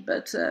 hey,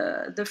 but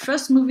the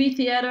first movie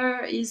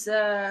theater is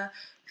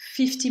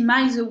 50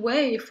 miles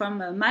away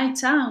from my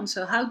town,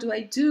 so how do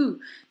I do?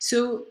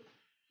 So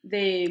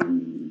we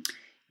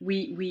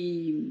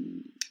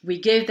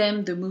gave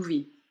them the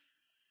movie.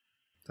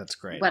 That's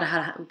great. What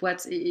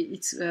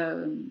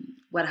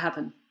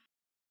happened?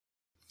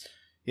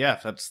 Yeah,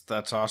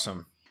 that's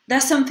awesome.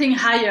 There's something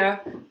higher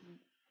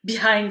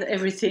behind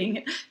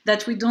everything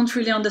that we don't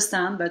really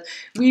understand, but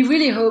we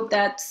really hope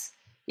that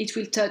it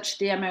will touch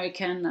the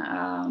American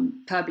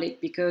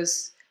public,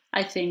 because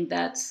I think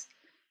that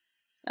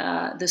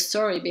the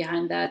story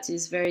behind that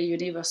is very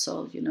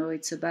universal. You know,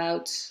 it's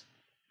about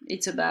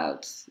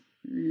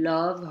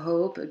love,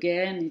 hope.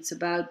 Again, it's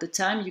about the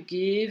time you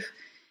give.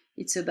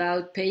 It's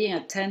about paying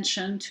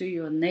attention to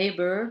your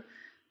neighbor.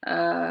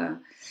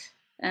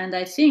 And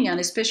I think, and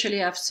especially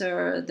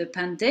after the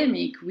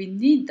pandemic, we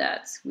need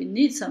that. We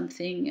need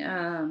something,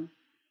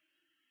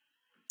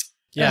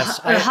 yes,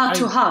 heart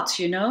to heart,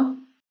 you know?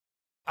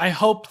 I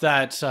hope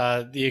that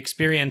the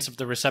experience of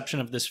the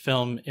reception of this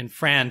film in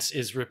France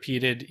is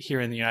repeated here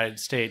in the United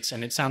States.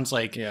 And it sounds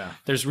like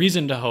there's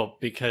reason to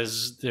hope,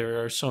 because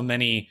there are so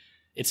many.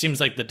 It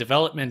seems like the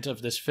development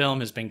of this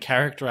film has been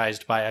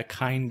characterized by a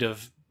kind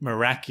of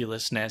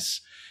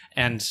miraculousness,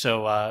 and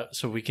so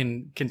we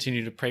can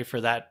continue to pray for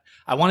that.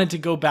 I wanted to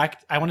go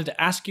back. I wanted to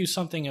ask you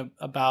something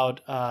about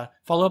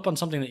follow up on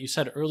something that you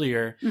said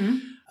earlier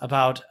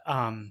about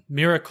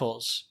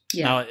miracles.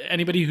 Now,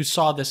 anybody who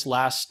saw this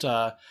last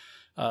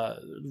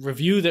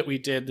review that we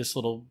did, this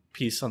little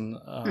piece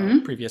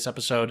on previous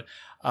episode,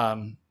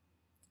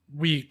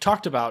 we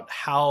talked about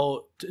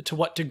how to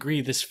what degree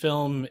this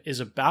film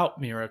is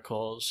about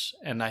miracles,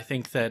 and I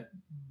think that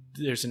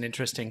there's an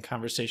interesting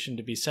conversation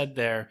to be said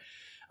there.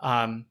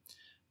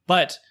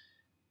 But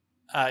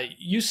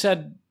you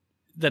said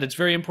that it's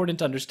very important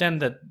to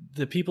understand that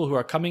the people who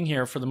are coming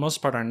here, for the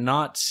most part, are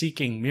not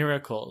seeking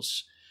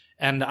miracles.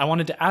 And I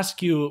wanted to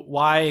ask you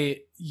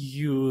why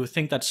you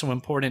think that's so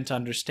important to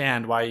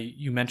understand, why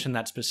you mentioned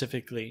that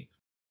specifically.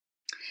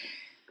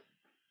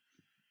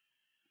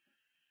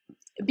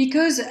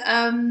 Because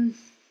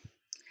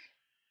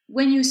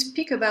when you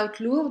speak about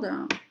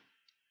Lourdes,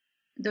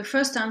 the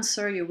first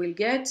answer you will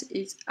get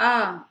is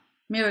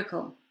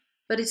miracle.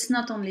 But it's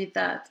not only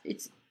that.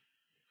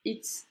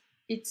 It's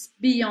it's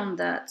beyond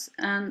that,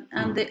 and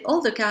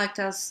all the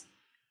characters,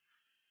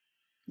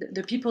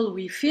 the people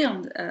we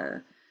filmed,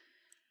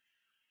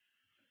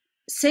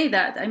 say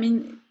that. I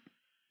mean,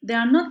 they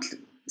are not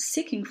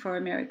seeking for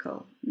a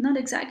miracle, not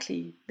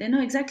exactly. They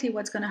know exactly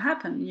what's going to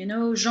happen. You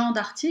know, Jean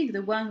d'Artigues,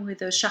 the one with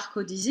the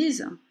Charcot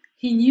disease,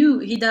 he knew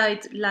he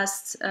died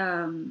last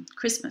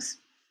Christmas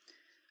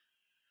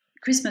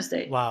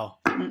Day. Wow.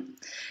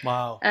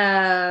 Wow.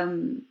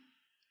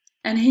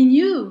 And he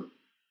knew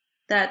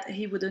that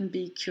he wouldn't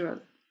be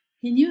cured.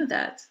 He knew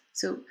that.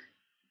 So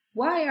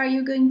why are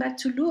you going back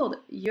to Lourdes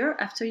year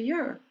after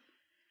year?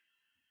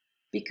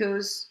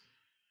 Because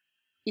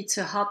it's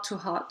a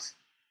heart-to-heart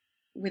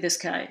with the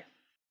sky.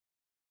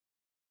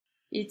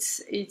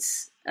 It's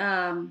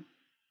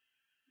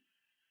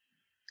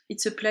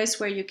a place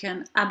where you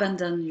can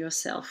abandon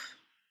yourself,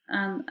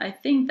 and I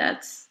think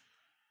that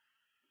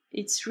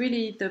it's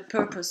really the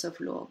purpose of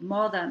Lourdes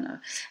more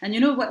than. And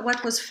you know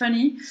what was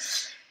funny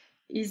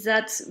is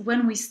that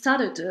when we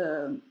started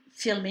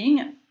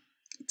filming,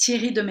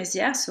 Thierry de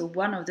Mézières, so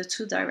one of the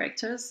two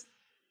directors,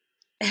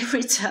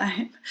 every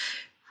time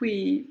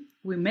we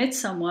met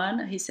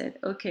someone, he said,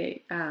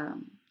 "Okay,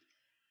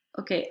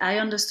 I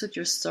understood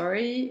your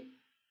story.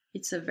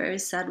 It's a very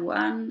sad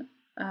one.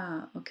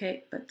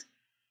 Okay, but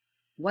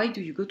why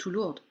do you go to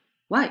Lourdes?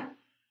 Why?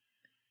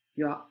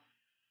 You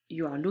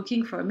are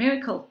looking for a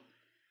miracle."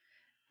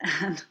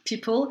 And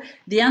people,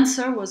 the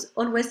answer was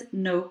always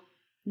no.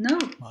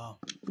 Wow.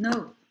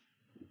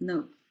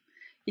 No.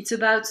 It's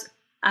about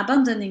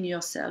abandoning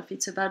yourself.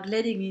 It's about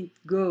letting it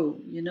go.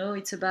 You know,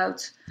 it's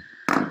about,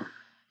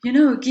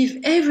 give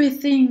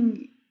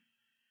everything,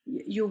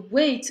 your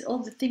weight, all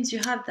the things you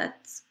have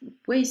that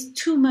weighs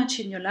too much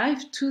in your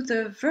life to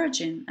the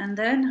Virgin. And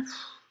then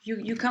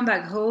you come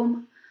back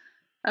home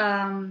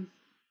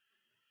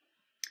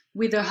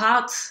with a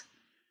heart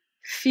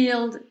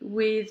filled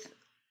with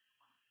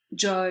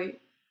joy,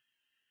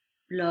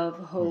 love,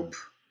 hope,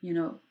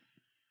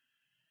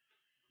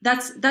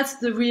 That's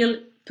the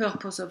real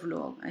purpose of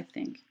Lourdes, I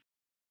think.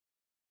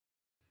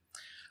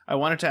 I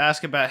wanted to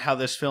ask about how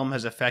this film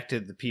has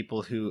affected the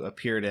people who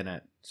appeared in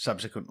it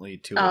subsequently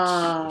to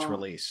its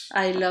release.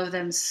 I love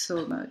them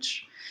so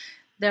much.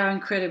 They're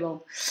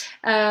incredible.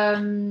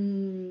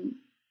 Very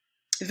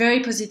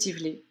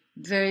positively.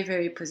 Very,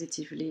 very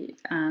positively.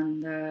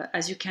 And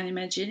as you can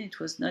imagine, it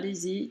was not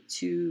easy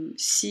to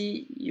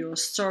see your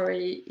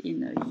story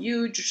in a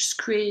huge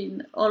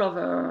screen all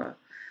over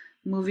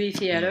movie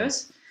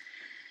theaters.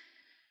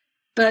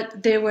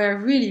 But they were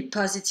really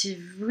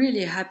positive,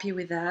 really happy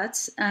with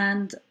that.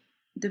 And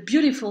the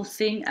beautiful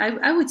thing,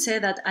 I would say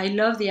that I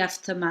love the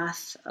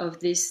aftermath of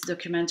this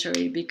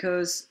documentary,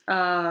 because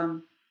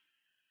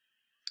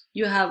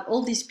you have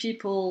all these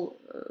people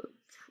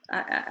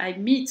I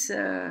meet.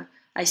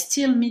 I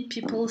still meet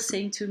people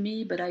saying to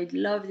me, "But I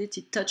loved it,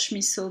 it touched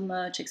me so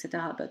much,"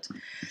 etc. But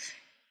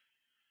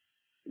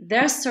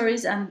their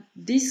stories and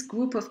this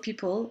group of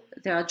people,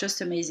 they are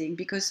just amazing,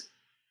 because,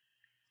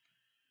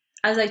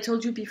 as I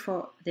told you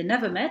before, they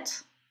never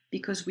met,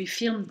 because we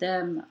filmed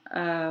them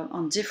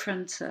on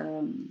different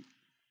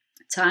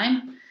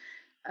time.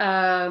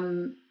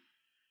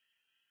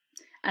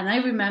 And I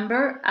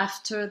remember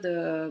after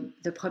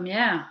the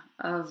premiere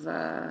of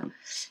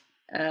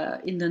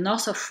in the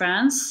north of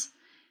France,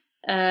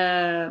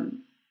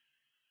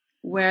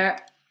 where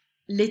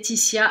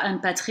Laetitia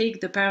and Patrick,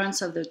 the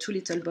parents of the two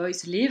little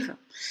boys, live,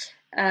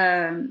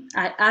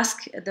 I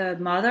asked the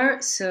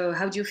mother, "So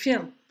how do you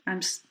feel?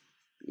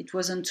 It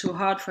wasn't too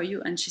hard for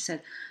you?" And she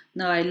said,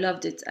 "No, I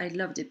loved it.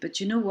 But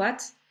you know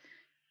what?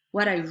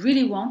 What I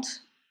really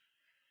want,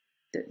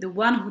 the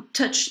one who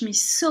touched me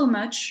so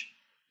much,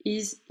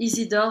 is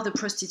Isidore the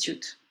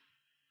prostitute."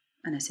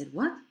 And I said,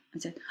 "What?" I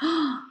said,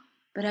 "Oh,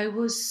 but I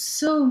was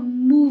so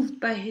moved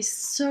by his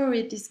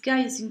story. This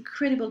guy is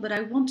incredible, but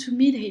I want to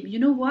meet him. You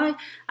know why?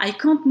 I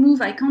can't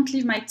move. I can't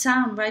leave my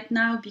town right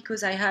now,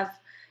 because I have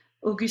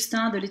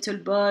Augustin, the little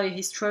boy.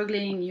 He's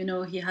struggling.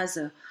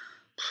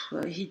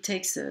 He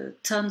takes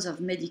tons of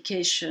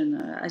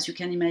medication, as you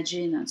can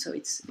imagine, and so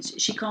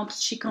she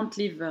can't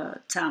leave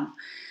town."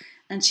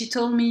 And she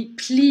told me,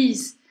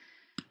 "Please,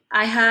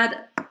 I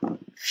had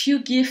few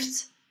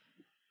gifts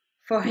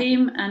for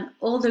him and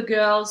all the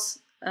girls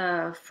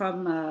from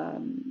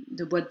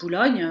the Bois de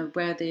Boulogne,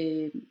 where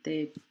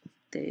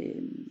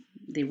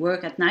they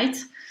work at night."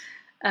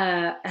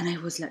 And I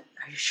was like,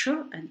 "Are you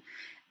sure?"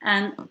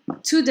 And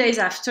 2 days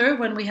after,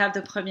 when we have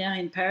the premiere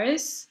in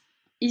Paris,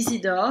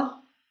 Isidore,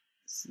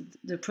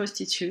 the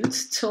prostitute,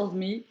 told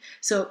me.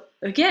 So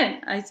again,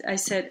 I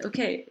said,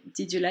 "Okay,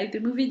 did you like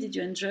the movie? Did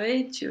you enjoy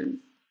it?"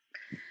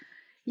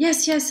 Yes.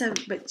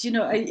 But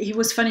he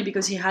was funny,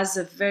 because he has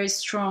a very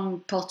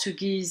strong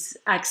Portuguese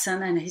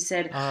accent, and he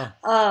said,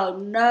 "Oh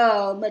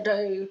no, but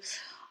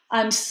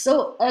I'm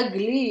so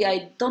ugly. I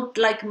don't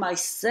like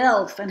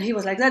myself." And he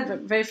was like that,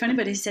 very funny.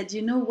 But he said,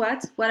 "You know what?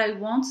 What I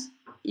want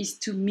is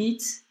to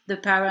meet the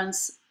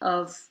parents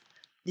of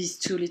these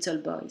two little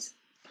boys."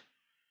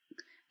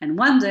 And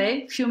one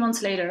day, a few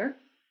months later,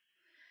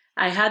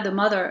 I had the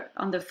mother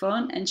on the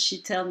phone, and she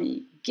told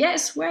me,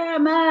 guess where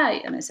am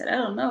I? And I said, I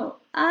don't know.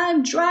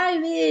 I'm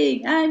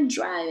driving.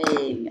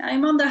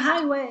 I'm on the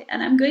highway,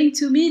 and I'm going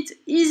to meet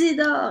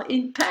Isidore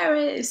in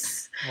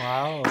Paris.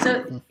 Wow.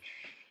 So,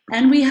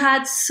 and we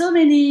had so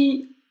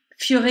many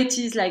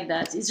Fiorettis like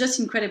that. It's just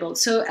incredible.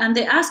 So, and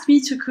they asked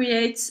me to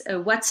create a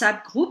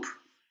WhatsApp group,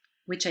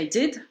 which I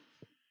did.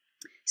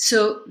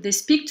 So they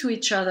speak to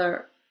each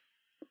other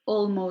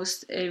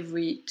almost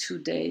every 2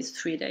 days,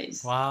 3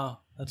 days. Wow,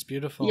 that's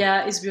beautiful.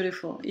 Yeah, it's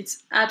beautiful.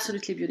 It's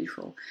absolutely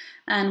beautiful.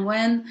 And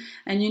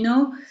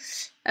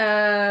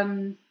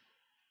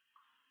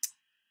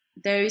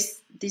there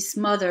is this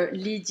mother,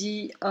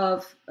 Lydie,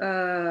 of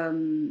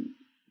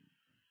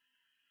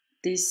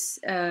this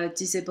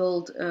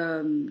disabled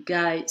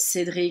guy,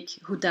 Cedric,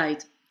 who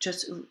died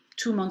just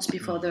 2 months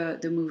before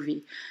the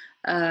movie.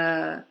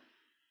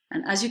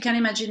 And as you can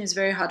imagine, it's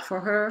very hard for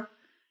her.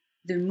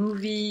 The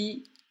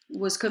movie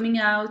was coming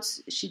out.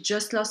 She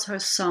just lost her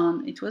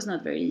son. It was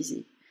not very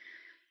easy.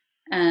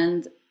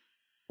 And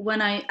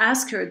when I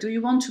asked her, do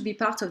you want to be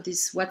part of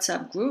this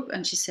WhatsApp group?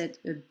 And she said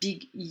a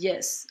big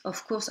yes.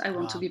 Of course, I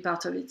want to be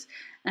part of it.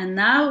 And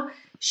now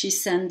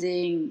she's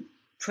sending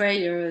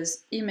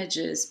prayers,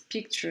 images,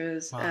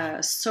 pictures,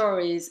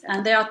 stories,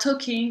 and they are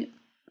talking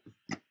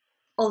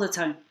all the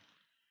time.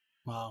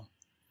 Wow.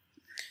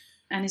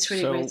 And it's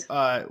really great.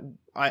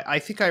 I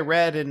think I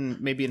read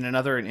maybe in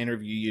another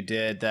interview you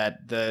did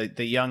that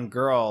the young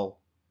girl,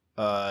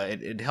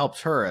 it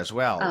helps her as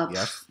well.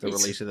 Yes, the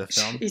release of the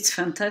film. It's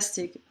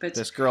fantastic. But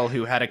this girl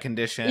who had a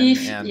condition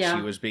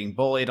she was being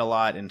bullied a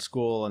lot in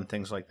school and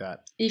things like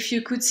that. If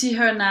you could see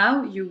her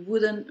now, you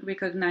wouldn't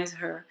recognize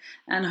her.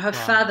 And her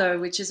father,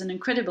 which is an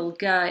incredible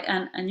guy,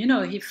 and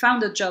he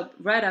found a job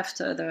right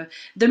after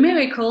the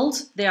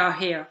miracles. They are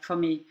here for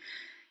me.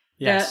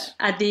 Yes.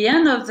 At the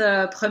end of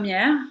the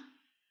premiere.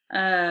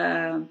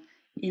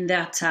 In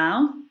their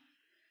town,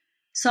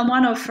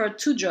 someone offered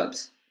 2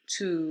 jobs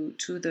to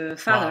the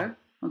father.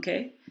 Wow.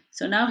 Okay,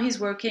 so now he's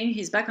working.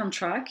 He's back on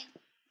track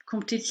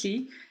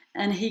completely,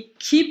 and he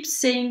keeps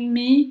saying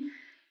me,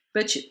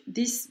 "But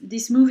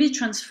this movie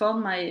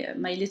transformed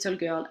my little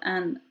girl."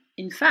 And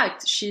in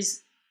fact,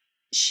 she's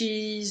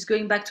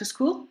going back to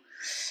school.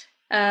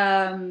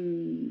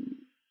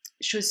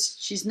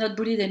 She's not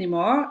bullied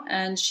anymore,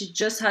 and she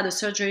just had a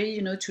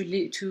surgery,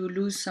 to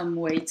lose some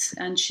weight.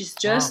 And she's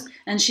just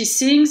and she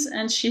sings,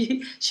 and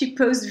she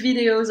posts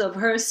videos of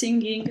her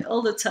singing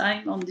all the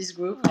time on this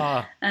group.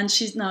 And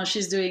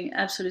she's doing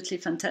absolutely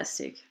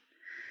fantastic.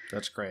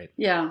 That's great.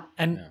 Yeah.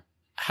 And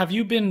have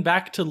you been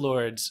back to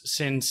Lourdes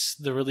since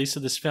the release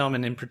of this film,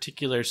 and in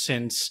particular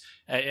since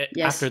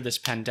after this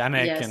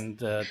pandemic and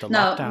the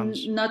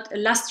lockdowns? Not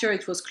last year.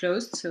 It was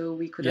closed, so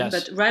we couldn't.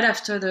 But right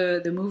after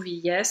the movie,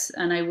 yes,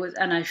 and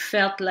I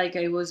felt like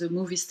I was a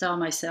movie star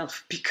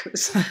myself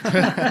because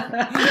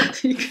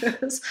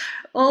because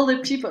all the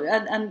people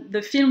and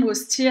the film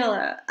was still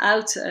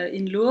out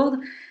in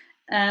Lourdes.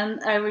 And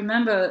I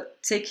remember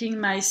taking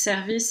my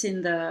service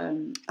in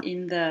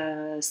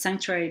the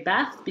sanctuary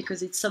bath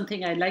because it's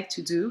something I like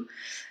to do.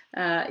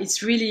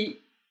 It's really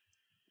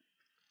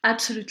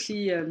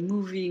absolutely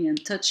moving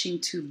and touching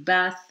to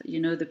bath,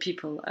 the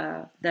people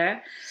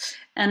there.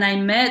 And I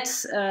met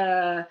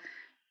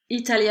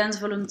Italians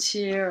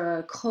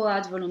volunteer,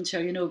 Croat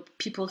volunteer,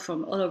 people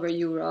from all over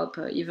Europe,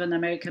 even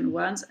American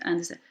ones. And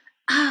they said,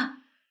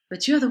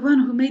 but you're the one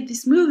who made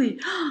this movie.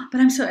 But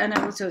I'm so,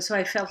 and so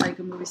I felt like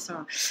a movie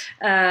star.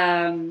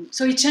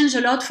 So it changed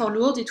a lot for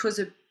Lourdes. It was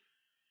a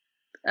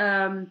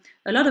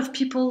lot of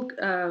people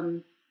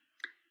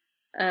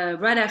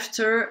right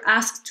after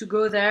asked to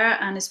go there,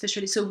 and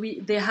especially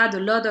they had a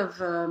lot of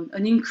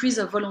an increase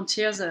of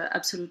volunteers.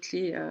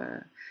 Absolutely,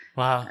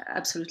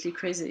 absolutely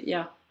crazy.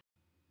 Yeah.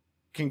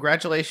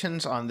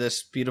 Congratulations on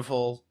this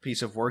beautiful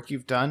piece of work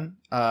you've done.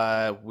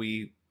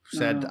 We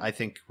said, I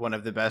think, one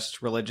of the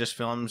best religious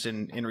films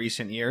in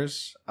recent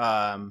years.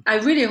 I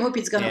really hope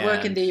it's going to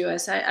work in the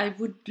US. I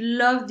would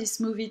love this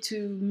movie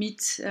to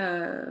meet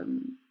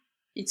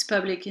its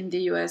public in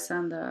the US.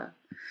 And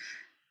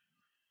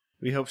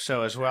we hope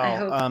so as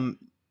well.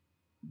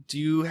 Do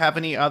you have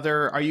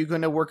are you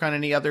going to work on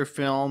any other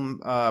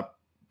film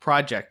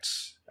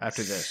projects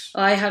after this?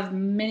 I have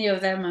many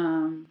of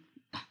them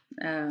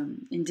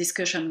in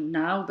discussion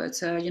now,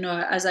 but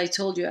as I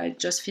told you, I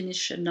just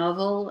finished a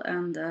novel,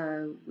 and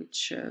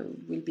which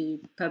will be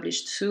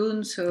published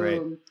soon.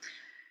 So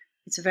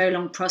it's a very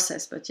long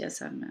process. But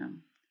yes,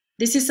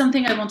 this is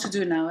something I want to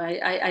do now.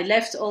 I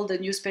left all the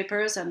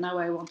newspapers, and now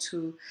I want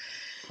to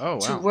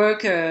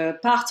work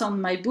part on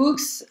my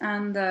books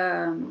and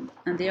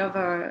the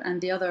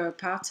other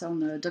part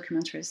on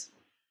documentaries,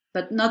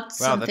 but not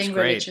something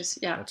religious.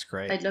 Yeah, that's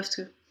great. I'd love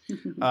to.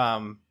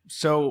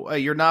 So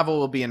your novel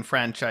will be in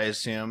French, I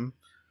assume.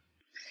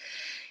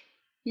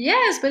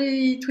 Yes, but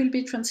it will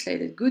be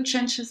translated. Good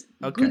chances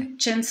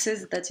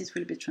that it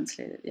will be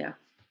translated. Yeah.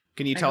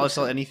 Can you tell us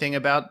anything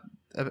about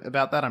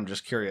that? I'm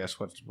just curious.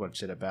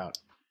 What's it about?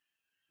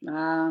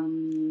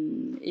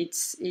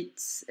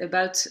 It's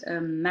about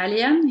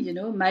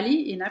Marian,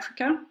 Mali in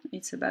Africa.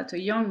 It's about a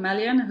young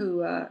Malian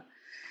who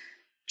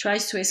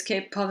tries to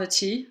escape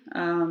poverty,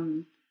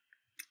 and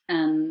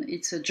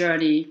it's a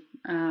journey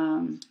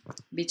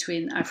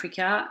between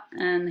Africa,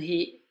 and he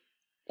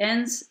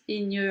ends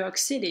in New York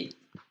City.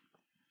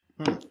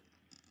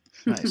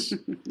 Nice.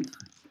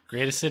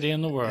 Greatest city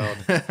in the world.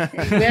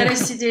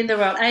 Greatest city in the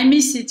world. I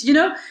miss it. You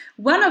know,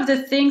 one of the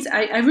things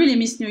I really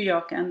miss New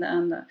York, and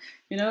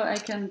you know, I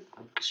can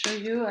show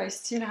you. I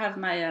still have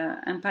my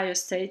Empire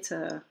State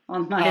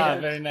on my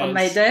nice. on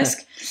my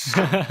desk.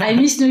 I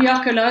miss New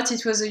York a lot.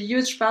 It was a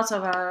huge part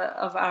of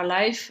our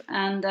life,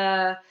 and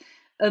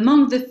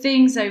among the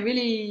things I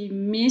really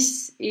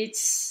miss,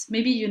 it's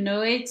maybe you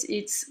know it.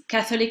 It's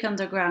Catholic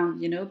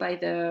Underground. You know, by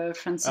the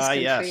Franciscan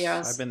yes,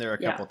 friars. I've been there a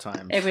couple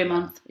times. Every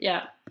month.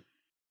 Yeah.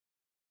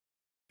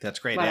 That's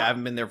great. Voilà. Yeah, I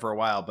haven't been there for a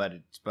while, but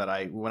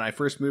when I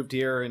first moved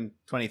here in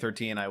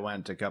 2013, I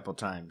went a couple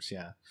times.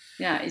 Yeah.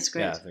 Yeah, it's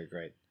great. Yeah, they're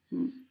great.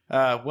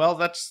 Well,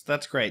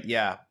 that's great.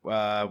 Yeah,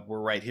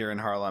 we're right here in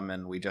Harlem,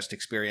 and we just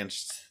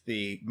experienced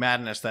the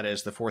madness that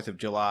is the 4th of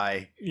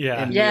July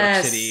in New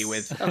York City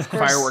with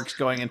fireworks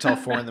going until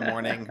 4 in the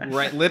morning.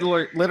 Right,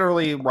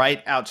 literally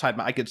right outside.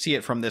 I could see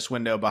it from this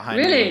window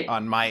behind me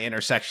on my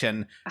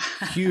intersection.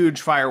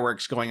 Huge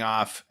fireworks going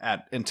off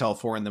until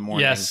 4 in the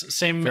morning. Yes,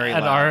 same Very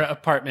at loud. our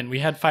apartment. We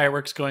had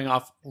fireworks going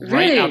off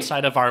right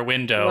outside of our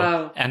window.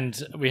 Wow. And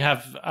we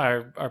have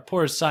our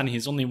poor son,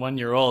 he's only 1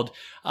 year old.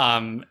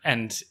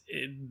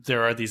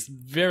 There are these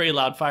very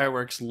loud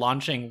fireworks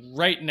launching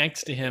right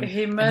next to him.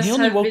 He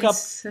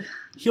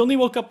only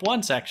woke up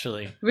once,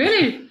 actually.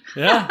 Really?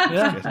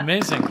 Yeah,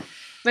 amazing.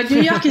 But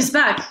New York is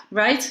back,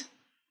 right?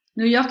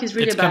 New York is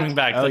really It's back. coming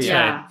back. Oh, That's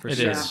yeah, right. for It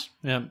sure. is.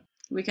 Yeah.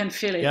 We can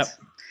feel it. Yep.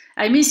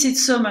 I miss it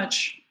so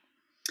much.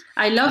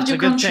 I loved That's your a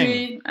good country.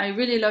 thing. I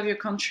really love your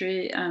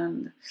country,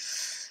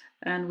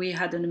 and we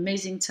had an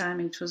amazing time.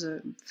 It was a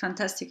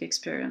fantastic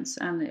experience.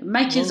 And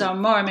my kids are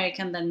more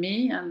American than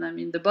me, and I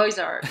mean the boys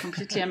are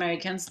completely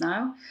Americans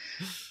now.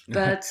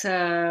 But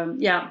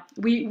yeah,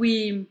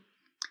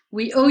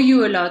 we owe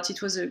you a lot.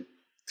 It was a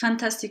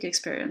fantastic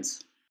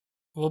experience.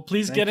 Well,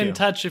 please get in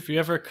touch if you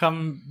ever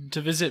come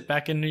to visit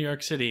back in New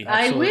York City.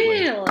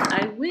 Absolutely.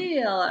 I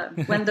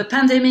will. When the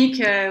pandemic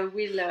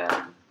will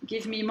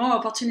give me more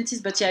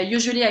opportunities. But yeah,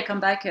 usually I come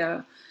back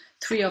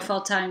 3 or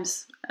 4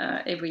 times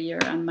every year.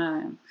 And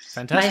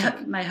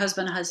my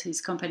husband has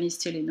his company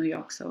still in New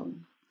York. So,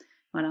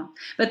 voilà.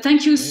 But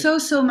thank you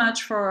so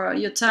much for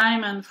your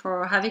time and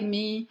for having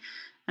me.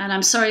 And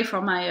I'm sorry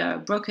for my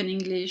broken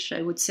English.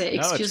 I would say,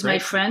 excuse my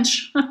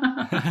French.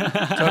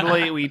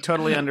 We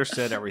totally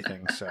understood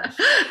everything. So,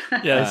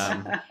 yes.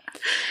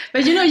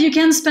 But you know, you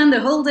can spend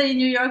the whole day in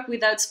New York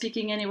without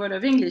speaking any word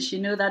of English. You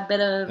know that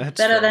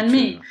better than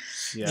me.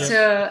 Yeah.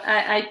 So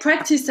I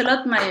practiced a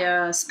lot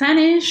my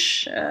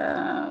Spanish,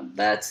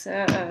 but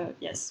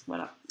yes,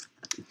 voilà.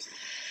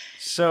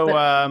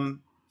 So.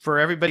 For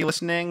everybody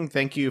listening,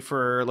 thank you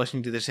for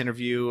listening to this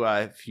interview.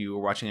 If you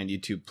were watching on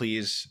YouTube,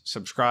 please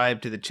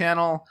subscribe to the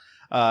channel.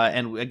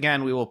 And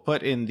again, we will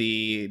put in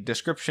the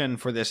description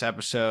for this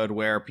episode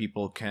where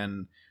people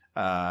can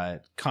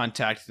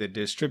contact the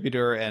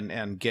distributor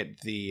and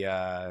get the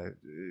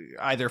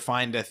either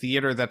find a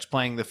theater that's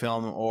playing the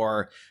film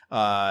or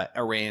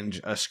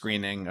arrange a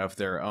screening of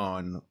their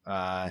own.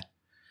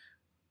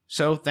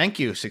 So thank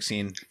you,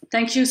 Sixtine.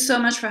 Thank you so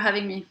much for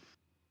having me.